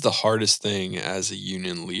what is the hardest thing as a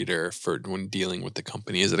union leader for when dealing with the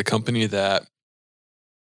company? Is it a company that,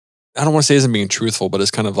 I don't want to say isn't being truthful, but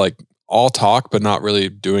it's kind of like all talk, but not really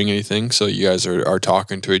doing anything? So you guys are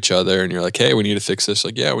talking to each other and you're like, hey, we need to fix this.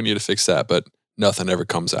 Like, yeah, we need to fix that, but nothing ever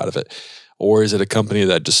comes out of it. Or is it a company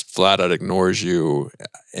that just flat out ignores you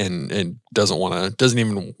and doesn't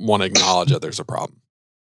even want to acknowledge that there's a problem?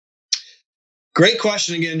 Great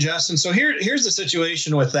question again, Justin. So here's the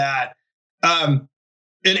situation with that.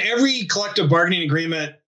 In every collective bargaining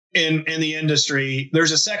agreement in the industry,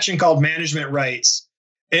 there's a section called management rights.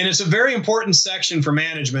 And it's a very important section for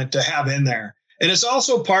management to have in there. And it's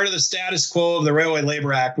also part of the status quo of the Railway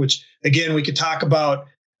Labor Act, which, again, we could talk about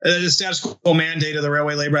the status quo mandate of the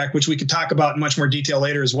Railway Labor Act, which we could talk about in much more detail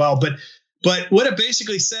later as well. But what it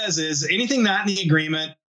basically says is anything not in the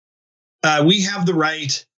agreement, we have the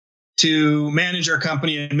right to manage our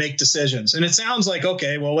company and make decisions. And it sounds like,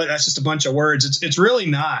 okay, well, that's just a bunch of words. It's really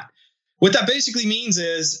not. What that basically means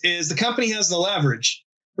is the company has the leverage,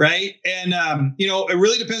 right? And, it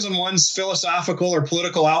really depends on one's philosophical or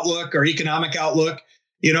political outlook or economic outlook,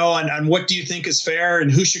 on what do you think is fair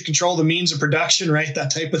and who should control the means of production, right?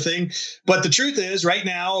 That type of thing. But the truth is, right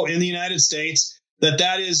now in the United States,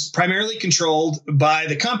 that is primarily controlled by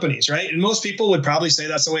the companies, right? And most people would probably say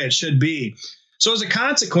that's the way it should be. So as a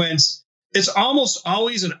consequence, it's almost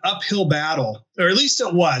always an uphill battle, or at least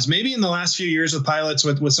it was. Maybe in the last few years with pilots,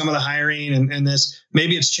 with some of the hiring and this,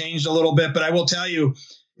 maybe it's changed a little bit. But I will tell you,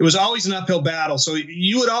 it was always an uphill battle. So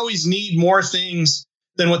you would always need more things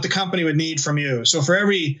than what the company would need from you. So for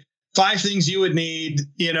every 5 things you would need,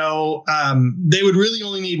 they would really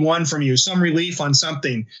only need 1 from you, some relief on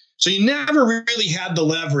something. So you never really had the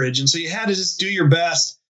leverage. And so you had to just do your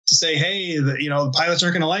best to say, hey, the pilots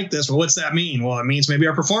aren't going to like this. Well, what's that mean? Well, it means maybe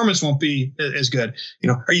our performance won't be as good.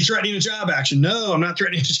 Are you threatening a job action? No, I'm not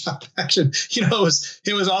threatening a job action.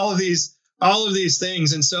 It was all of these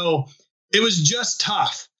things. And so it was just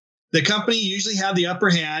tough. The company usually had the upper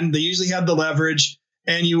hand. They usually had the leverage.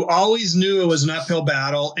 And you always knew it was an uphill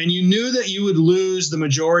battle, and you knew that you would lose the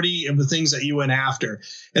majority of the things that you went after.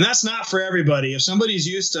 And that's not for everybody. If somebody's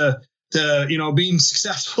used to being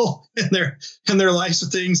successful in their lives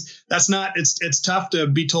with things, it's tough to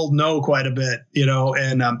be told no quite a bit,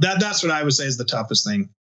 and that's what I would say is the toughest thing.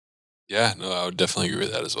 Yeah, no, I would definitely agree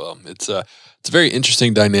with that as well. It's a very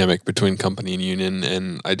interesting dynamic between company and union,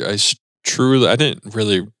 and I didn't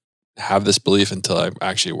really have this belief until I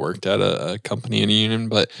actually worked at a company in a union,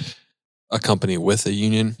 but a company with a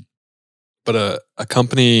union. But a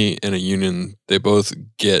company and a union, they both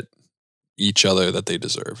get each other that they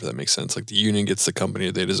deserve. If that makes sense. Like the union gets the company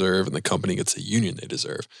they deserve, and the company gets the union they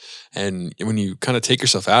deserve. And when you kind of take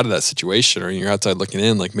yourself out of that situation, or you're outside looking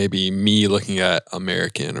in, like maybe me looking at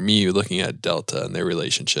American or me looking at Delta and their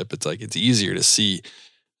relationship, it's like it's easier to see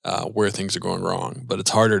where things are going wrong, but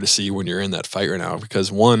it's harder to see when you're in that fight right now,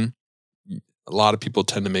 because a lot of people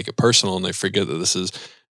tend to make it personal, and they forget that this is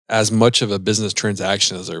as much of a business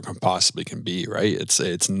transaction as there possibly can be, right?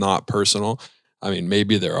 It's not personal. I mean,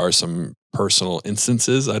 maybe there are some personal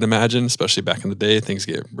instances, I'd imagine, especially back in the day, things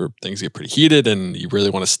get pretty heated, and you really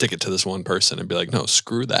want to stick it to this one person and be like, no,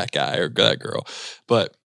 screw that guy or that girl.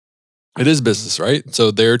 But it is business, right?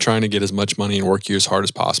 So they're trying to get as much money and work you as hard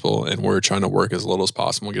as possible, and we're trying to work as little as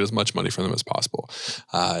possible and get as much money from them as possible.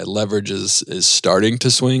 Leverage is starting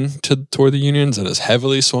to swing toward the unions, and has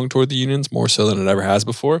heavily swung toward the unions, more so than it ever has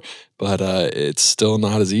before. But it's still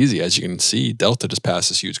not as easy. As you can see, Delta just passed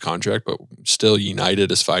this huge contract, but still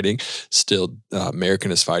United is fighting. Still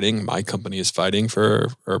American is fighting. My company is fighting or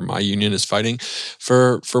my union is fighting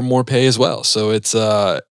for more pay as well. So it's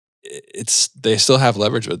they still have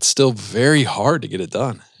leverage, but it's still very hard to get it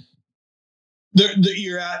done.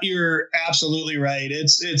 You're absolutely right.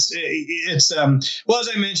 It's well, as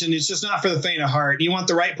I mentioned, it's just not for the faint of heart. You want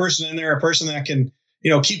the right person in there, a person that can,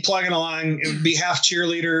 keep plugging along, be half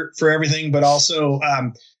cheerleader for everything, but also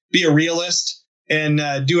be a realist and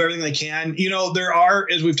do everything they can. There are,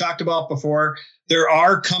 as we've talked about before, there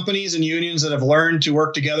are companies and unions that have learned to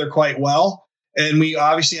work together quite well. And we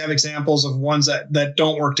obviously have examples of ones that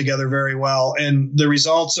don't work together very well. And the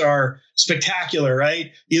results are spectacular,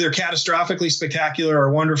 right? Either catastrophically spectacular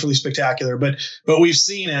or wonderfully spectacular. But we've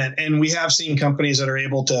seen it, and we have seen companies that are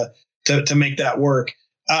able to make that work.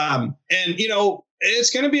 And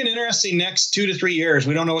it's going to be an interesting next 2 to 3 years.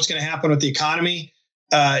 We don't know what's going to happen with the economy.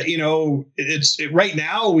 Right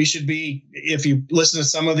now we should be, if you listen to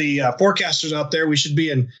some of the forecasters out there, we should be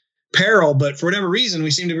in peril, but for whatever reason, we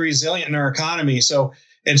seem to be resilient in our economy. So,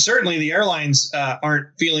 and certainly the airlines aren't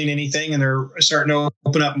feeling anything, and they're starting to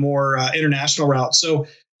open up more international routes. So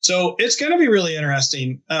it's going to be really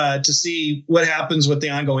interesting to see what happens with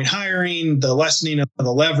the ongoing hiring, the lessening of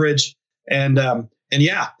the leverage, and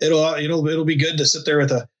yeah, it'll be good to sit there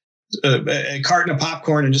with a carton of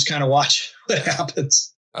popcorn and just kind of watch what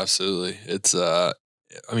happens. Absolutely. It's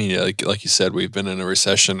like you said, we've been in a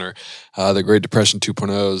recession, or the Great Depression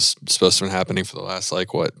 2.0 is supposed to be happening for the last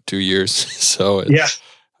 2 years. So yeah,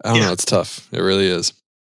 I don't know. It's tough. It really is.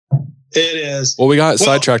 It is. Well, we got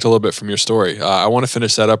sidetracked a little bit from your story. I want to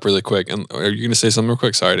finish that up really quick. And are you going to say something real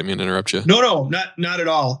quick? Sorry, I didn't mean to interrupt you. No, not at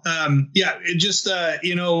all. It just,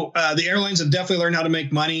 the airlines have definitely learned how to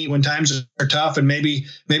make money when times are tough, and maybe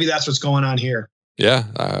that's what's going on here. Yeah,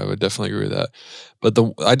 I would definitely agree with that. But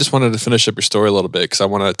I just wanted to finish up your story a little bit, because I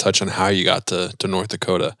want to touch on how you got to North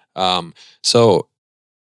Dakota.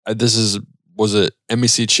 Was it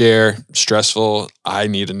MEC chair, stressful? I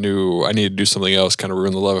need to do something else, kind of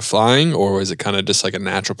ruin the love of flying, or was it kind of just like a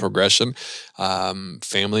natural progression?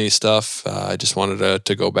 Family stuff. I just wanted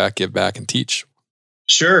to go back, give back, and teach.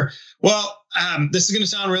 Sure. Well, this is going to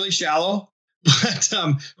sound really shallow, but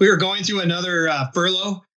we were going through another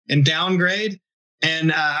furlough and downgrade.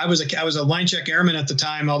 And I was a line check airman at the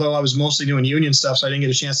time, although I was mostly doing union stuff, so I didn't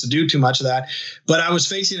get a chance to do too much of that. But I was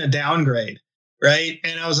facing a downgrade, right?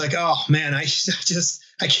 And I was like, oh man, I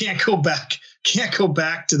can't go back. Can't go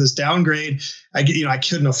back to this downgrade. I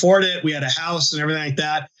couldn't afford it. We had a house and everything like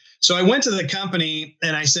that. So I went to the company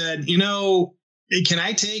and I said, can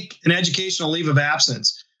I take an educational leave of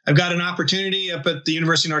absence? I've got an opportunity up at the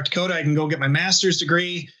University of North Dakota. I can go get my master's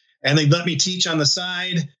degree, and they let me teach on the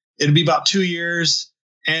side. It'd be about 2 years.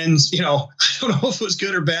 And, I don't know if it was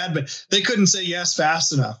good or bad, but they couldn't say yes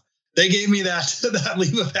fast enough. They gave me that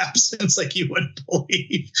leave of absence like you wouldn't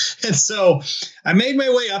believe. And so I made my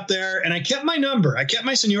way up there, and I kept my number. I kept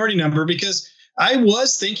my seniority number because I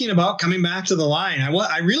was thinking about coming back to the line.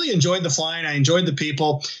 I really enjoyed the flying. I enjoyed the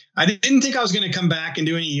people. I didn't think I was going to come back and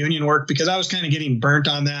do any union work, because I was kind of getting burnt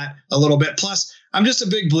on that a little bit. Plus, I'm just a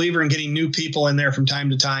big believer in getting new people in there from time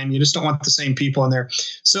to time. You just don't want the same people in there.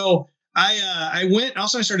 So I went.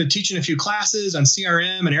 Also, I started teaching a few classes on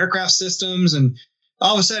CRM and aircraft systems, and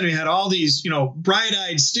all of a sudden we had all these,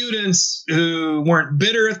 bright-eyed students who weren't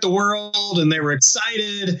bitter at the world, and they were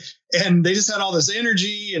excited, and they just had all this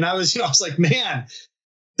energy. And I was like, man,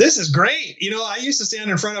 this is great. I used to stand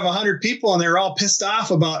in front of 100 people, and they were all pissed off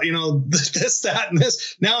about, this, that, and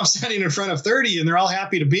this. Now I'm standing in front of 30, and they're all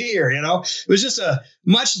happy to be here. It was just a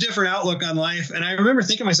much different outlook on life. And I remember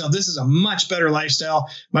thinking to myself, this is a much better lifestyle.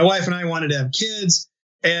 My wife and I wanted to have kids.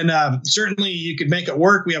 And certainly you could make it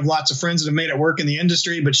work. We have lots of friends that have made it work in the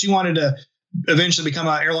industry, but she wanted to eventually become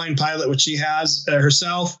an airline pilot, which she has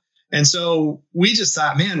herself. And so we just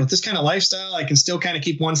thought, man, with this kind of lifestyle, I can still kind of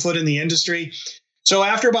keep one foot in the industry. So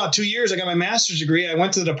after about 2 years, I got my master's degree. I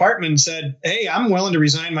went to the department and said, hey, I'm willing to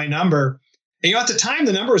resign my number. And, at the time,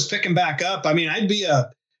 the number was picking back up. I mean, I'd be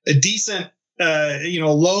a decent,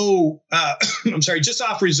 low, just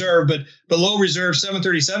off reserve, but low reserve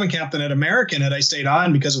 737 captain at American had I stayed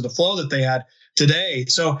on because of the flow that they had today.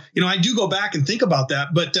 So, I do go back and think about that,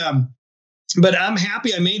 but I'm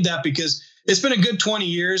happy I made that, because it's been a good 20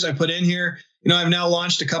 years I put in here. I've now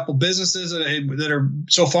launched a couple businesses that are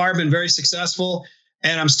so far been very successful,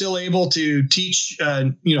 and I'm still able to teach,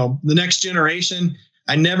 the next generation.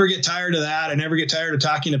 I never get tired of that. I never get tired of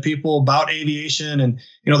talking to people about aviation and,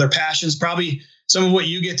 their passions. Probably some of what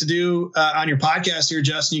you get to do on your podcast here,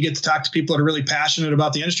 Justin. You get to talk to people that are really passionate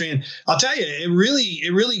about the industry. And I'll tell you, it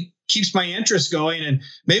really keeps my interest going. And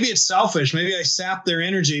maybe it's selfish. Maybe I sap their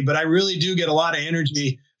energy, but I really do get a lot of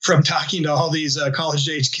energy from talking to all these college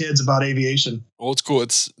age kids about aviation. Well, it's cool.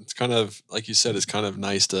 It's kind of, like you said, it's kind of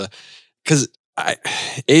nice because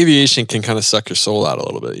aviation can kind of suck your soul out a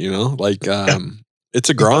little bit, like, it's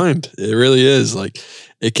a grind. It really is. Like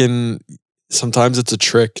sometimes it's a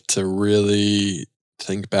trick to really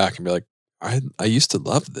think back and be like, I used to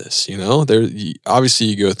love this, obviously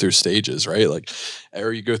you go through stages, right? Like,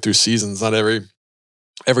 or you go through seasons. Not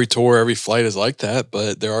every tour, every flight is like that,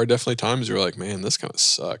 but there are definitely times you're like, man, this kind of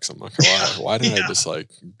sucks. I'm not gonna lie. Why didn't I just like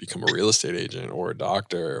become a real estate agent or a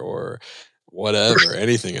doctor or whatever,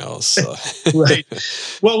 anything else? Right.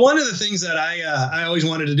 Well, one of the things that I always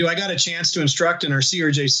wanted to do, I got a chance to instruct in our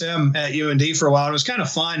CRJ Sim at UND for a while. It was kind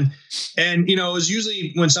of fun. And, it was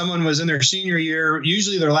usually when someone was in their senior year,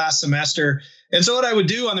 usually their last semester. And so what I would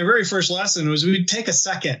do on their very first lesson was we'd take a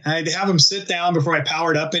second. I'd have them sit down before I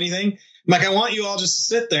powered up anything. I'm like, I want you all just to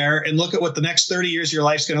sit there and look at what the next 30 years of your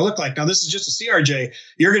life's going to look like. Now, this is just a CRJ.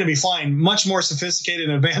 You're going to be flying much more sophisticated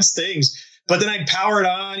and advanced things. But then I'd power it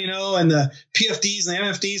on, and the PFDs and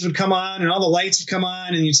the MFDs would come on and all the lights would come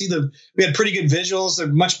on. And you'd see we had pretty good visuals. They're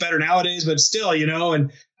much better nowadays, but still,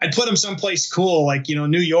 and I'd put them someplace cool, like,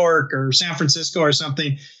 New York or San Francisco or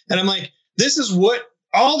something. And I'm like, this is what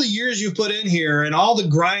all the years you've put in here and all the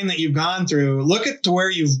grind that you've gone through, look at to where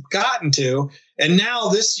you've gotten to. And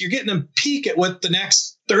now you're getting a peek at what the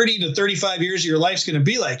next 30 to 35 years of your life's going to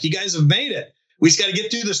be like. You guys have made it. We just got to get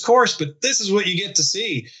through this course, but this is what you get to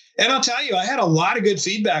see. And I'll tell you, I had a lot of good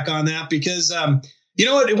feedback on that because,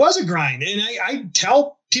 it was a grind. And I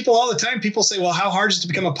tell people all the time, people say, well, how hard is it to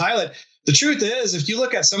become a pilot? The truth is, if you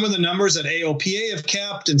look at some of the numbers that AOPA have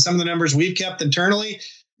kept and some of the numbers we've kept internally,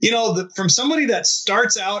 from somebody that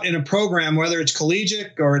starts out in a program, whether it's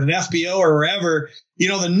collegiate or an FBO or wherever,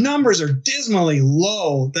 the numbers are dismally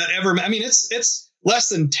low it's less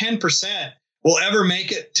than 10% will ever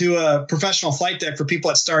make it to a professional flight deck for people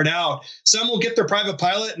that start out. Some will get their private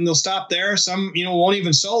pilot and they'll stop there. Some, won't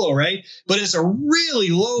even solo, right? But it's a really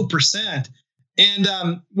low percent. And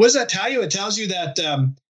what does that tell you? It tells you that,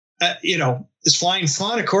 is flying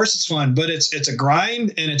fun? Of course it's fun, but it's a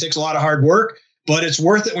grind and it takes a lot of hard work. But it's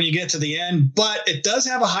worth it when you get to the end. But it does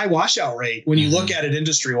have a high washout rate when you look at it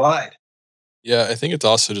industry wide. Yeah, I think it's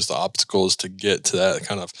also just the obstacles to get to that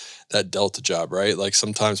kind of that Delta job, right? Like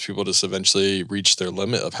sometimes people just eventually reach their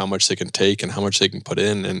limit of how much they can take and how much they can put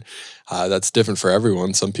in. And that's different for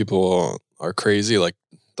everyone. Some people are crazy, like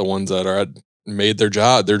the ones that made their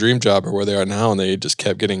dream job or where they are now, and they just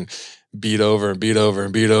kept getting beat over and beat over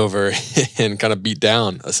and beat over and kind of beat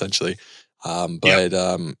down essentially.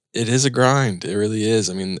 It is a grind. It really is.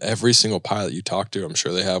 I mean, every single pilot you talk to, I'm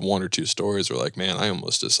sure they have one or two stories where like, man, I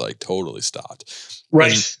almost just like totally stopped.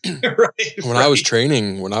 Right. When I was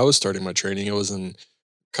starting my training, it was in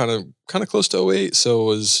kind of close to 08. So it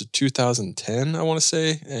was 2010, I want to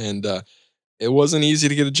say. And, it wasn't easy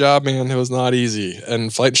to get a job, man. It was not easy.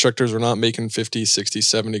 And flight instructors were not making 50, 60,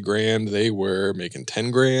 70 grand. They were making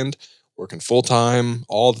 10 grand. Working full time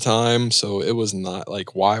all the time. So it was not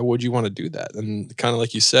like, why would you want to do that? And kind of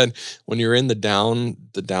like you said, when you're in the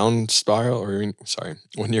down spiral,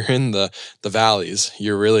 when you're in the valleys,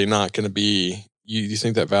 you're really not going to be, you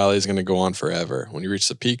think that valley is going to go on forever. When you reach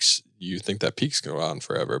the peaks, you think that peak's going to go on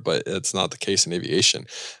forever, but it's not the case in aviation.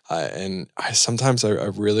 Sometimes I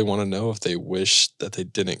really want to know if they wish that they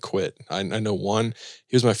didn't quit. I know one,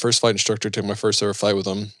 he was my first flight instructor, took my first ever flight with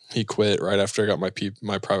him. He quit right after I got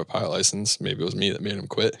my private pilot license. Maybe it was me that made him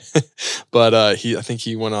quit. But I think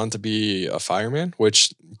he went on to be a fireman,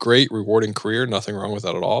 which great, rewarding career. Nothing wrong with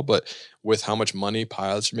that at all. But with how much money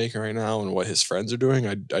pilots are making right now and what his friends are doing,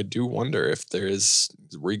 I do wonder if there is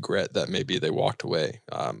regret that maybe they walked away.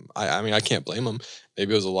 I mean, I can't blame him.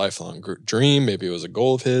 Maybe it was a lifelong dream. Maybe it was a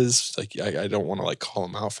goal of his. Like, I don't want to like call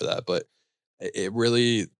him out for that, but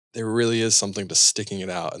there really is something to sticking it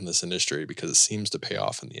out in this industry because it seems to pay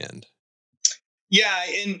off in the end. Yeah.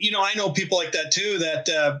 And, I know people like that too, that,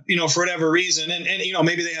 for whatever reason, and,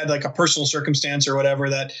 maybe they had like a personal circumstance or whatever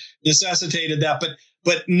that necessitated that,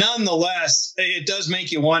 but nonetheless, it does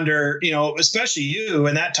make you wonder, especially you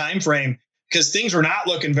in that time frame, because things were not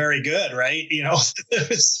looking very good, right?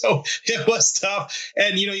 So it was tough.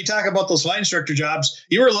 And, you talk about those flight instructor jobs,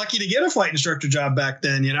 you were lucky to get a flight instructor job back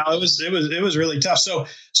then, it was really tough. So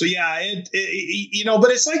yeah,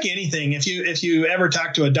 but it's like anything. If you ever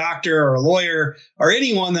talk to a doctor or a lawyer or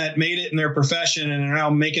anyone that made it in their profession and are now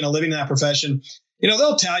making a living in that profession,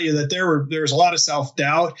 they'll tell you that there was a lot of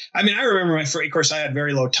self-doubt. I mean, I remember of course I had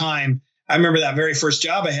very low time. I remember that very first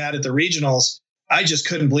job I had at the regionals. I just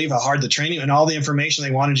couldn't believe how hard the training and all the information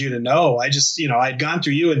they wanted you to know. I just, I'd gone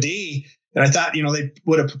through UND and I thought, they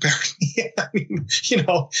would have prepared me. I mean,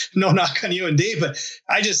 no knock on UND, but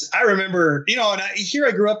I remember, and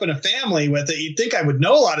I grew up in a family with it. You'd think I would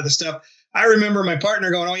know a lot of the stuff, I remember my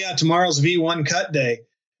partner going, "Oh yeah, tomorrow's V1 cut day."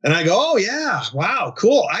 And I go, "Oh yeah, wow,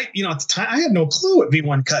 cool." At the time I had no clue what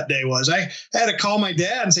V1 cut day was. I had to call my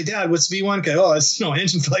dad and say, "Dad, what's V1 cut?" "Oh, it's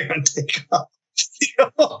engine failure on takeoff."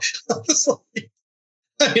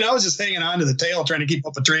 I was just hanging on to the tail trying to keep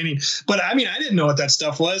up with training, but I didn't know what that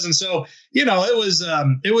stuff was. And so, it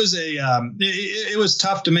was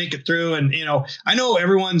tough to make it through. And, I know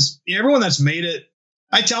everyone that's made it.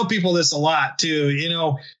 I tell people this a lot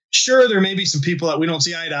too, sure, there may be some people that we don't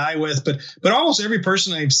see eye to eye with, but almost every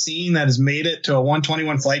person I've seen that has made it to a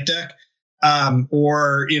 121 flight deck,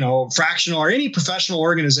 or, fractional or any professional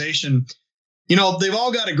organization, they've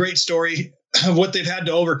all got a great story of what they've had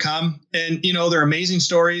to overcome. And, they're amazing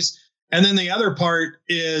stories. And then the other part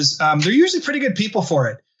is they're usually pretty good people for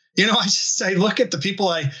it. I look at the people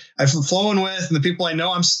I've flown with and the people I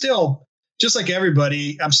know. I'm still, just like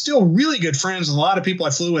everybody, I'm still really good friends with a lot of people I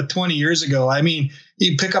flew with 20 years ago.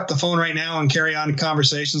 You pick up the phone right now and carry on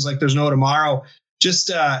conversations like there's no tomorrow.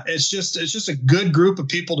 It's just a good group of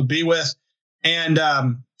people to be with. And,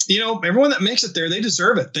 everyone that makes it there, they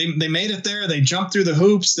deserve it. They made it there. They jumped through the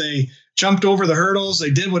hoops. They jumped over the hurdles. They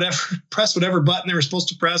did press whatever button they were supposed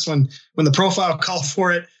to press when the profile called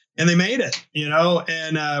for it, and they made it,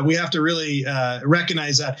 and we have to really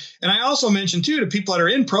recognize that. And I also mentioned too, to people that are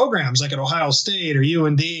in programs like at Ohio State or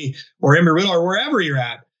UND or Embry-Riddle or wherever you're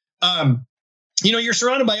at, you're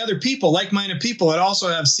surrounded by other people, like-minded people that also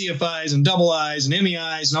have CFIs and double I's and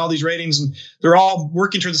MEIs and all these ratings, and they're all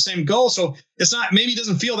working toward the same goal. So maybe it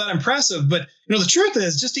doesn't feel that impressive, but the truth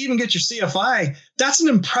is, just to even get your CFI, that's an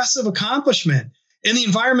impressive accomplishment in the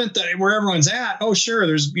environment where everyone's at. Oh, sure,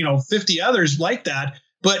 there's 50 others like that,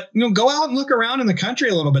 but go out and look around in the country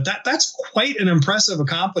a little bit. That's quite an impressive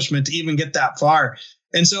accomplishment to even get that far.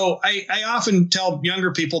 And so I often tell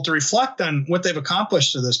younger people to reflect on what they've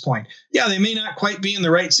accomplished to this point. Yeah, they may not quite be in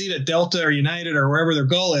the right seat at Delta or United or wherever their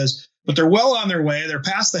goal is, but they're well on their way. They're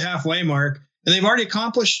past the halfway mark, and they've already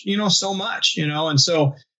accomplished, so much, And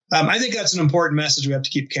so I think that's an important message we have to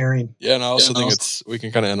keep carrying. Yeah, and I also think we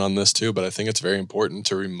can kind of end on this too, but I think it's very important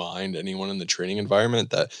to remind anyone in the training environment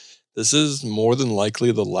that this is more than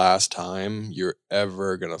likely the last time you're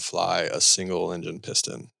ever going to fly a single engine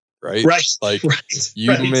piston. Right.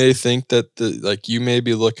 You may think that you may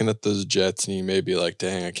be looking at those jets and you may be like,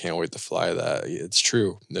 dang, I can't wait to fly that. It's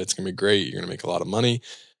true. It's going to be great. You're going to make a lot of money.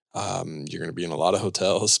 You're going to be in a lot of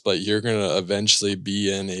hotels, but you're going to eventually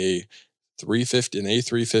be in a 350, an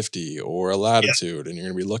A350 or a Latitude, and you're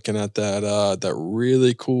going to be looking at that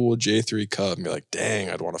really cool J3 Cub and be like, dang,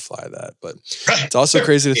 I'd want to fly that. But it's also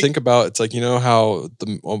crazy to think about. It's like, how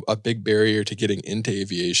a big barrier to getting into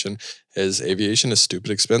aviation is stupid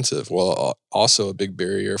expensive. Well, also a big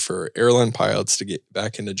barrier for airline pilots to get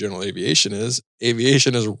back into general aviation is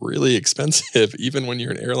really expensive. Even when you're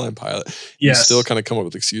an airline pilot, you still kind of come up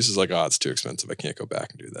with excuses like, oh, it's too expensive, I can't go back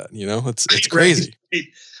and do that. It's crazy.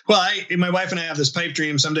 Well, my wife and I have this pipe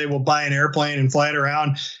dream. Someday we'll buy an airplane and fly it around.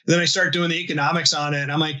 And then I start doing the economics on it,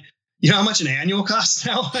 and I'm like, how much an annual costs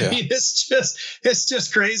now? It's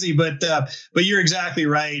just crazy. But you're exactly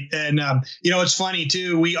right. And it's funny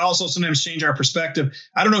too. We also sometimes change our perspective.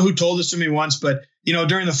 I don't know who told this to me once, but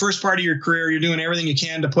during the first part of your career, you're doing everything you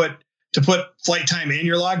can to put flight time in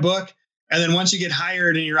your logbook. And then once you get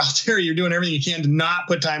hired and you're out there, you're doing everything you can to not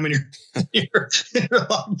put time in your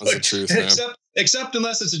logbook. That's the truth, man. Except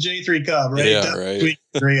unless it's a J3 Cub, right? Yeah,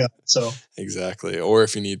 right. So exactly. Or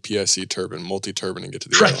if you need PIC turbine, multi-turbine, and get to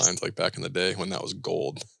the airlines like back in the day when that was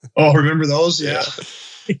gold. Oh, remember those? Yeah.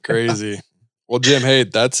 Crazy. Well, Jim, hey,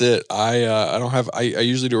 that's it. I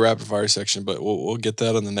usually do a rapid fire section, but we'll get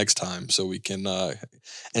that on the next time so we can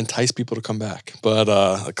entice people to come back. But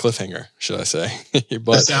a cliffhanger, should I say?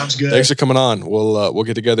 But that sounds good. Thanks for coming on. We'll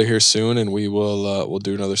get together here soon, and we'll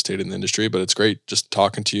do another state in the industry. But it's great just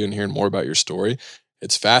talking to you and hearing more about your story.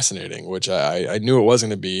 It's fascinating, which I knew it was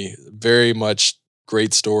going to be. Very much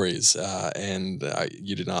great stories, and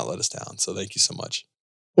you did not let us down. So thank you so much.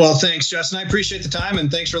 Well, thanks, Justin. I appreciate the time, and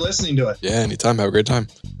thanks for listening to it. Yeah, anytime. Have a great time.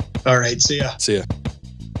 All right. See ya.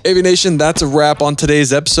 Avination, that's a wrap on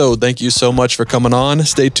today's episode. Thank you so much for coming on.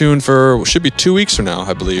 Stay tuned for, should be 2 weeks from now,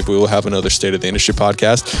 I believe, we will have another State of the Industry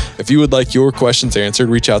podcast. If you would like your questions answered,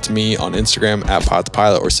 reach out to me on Instagram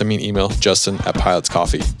 @PilotThePilot or send me an email,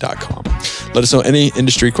 justin@pilotscoffee.com. Let us know any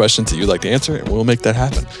industry questions that you'd like to answer, and we'll make that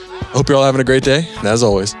happen. I hope you're all having a great day. And as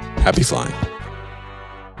always, happy flying.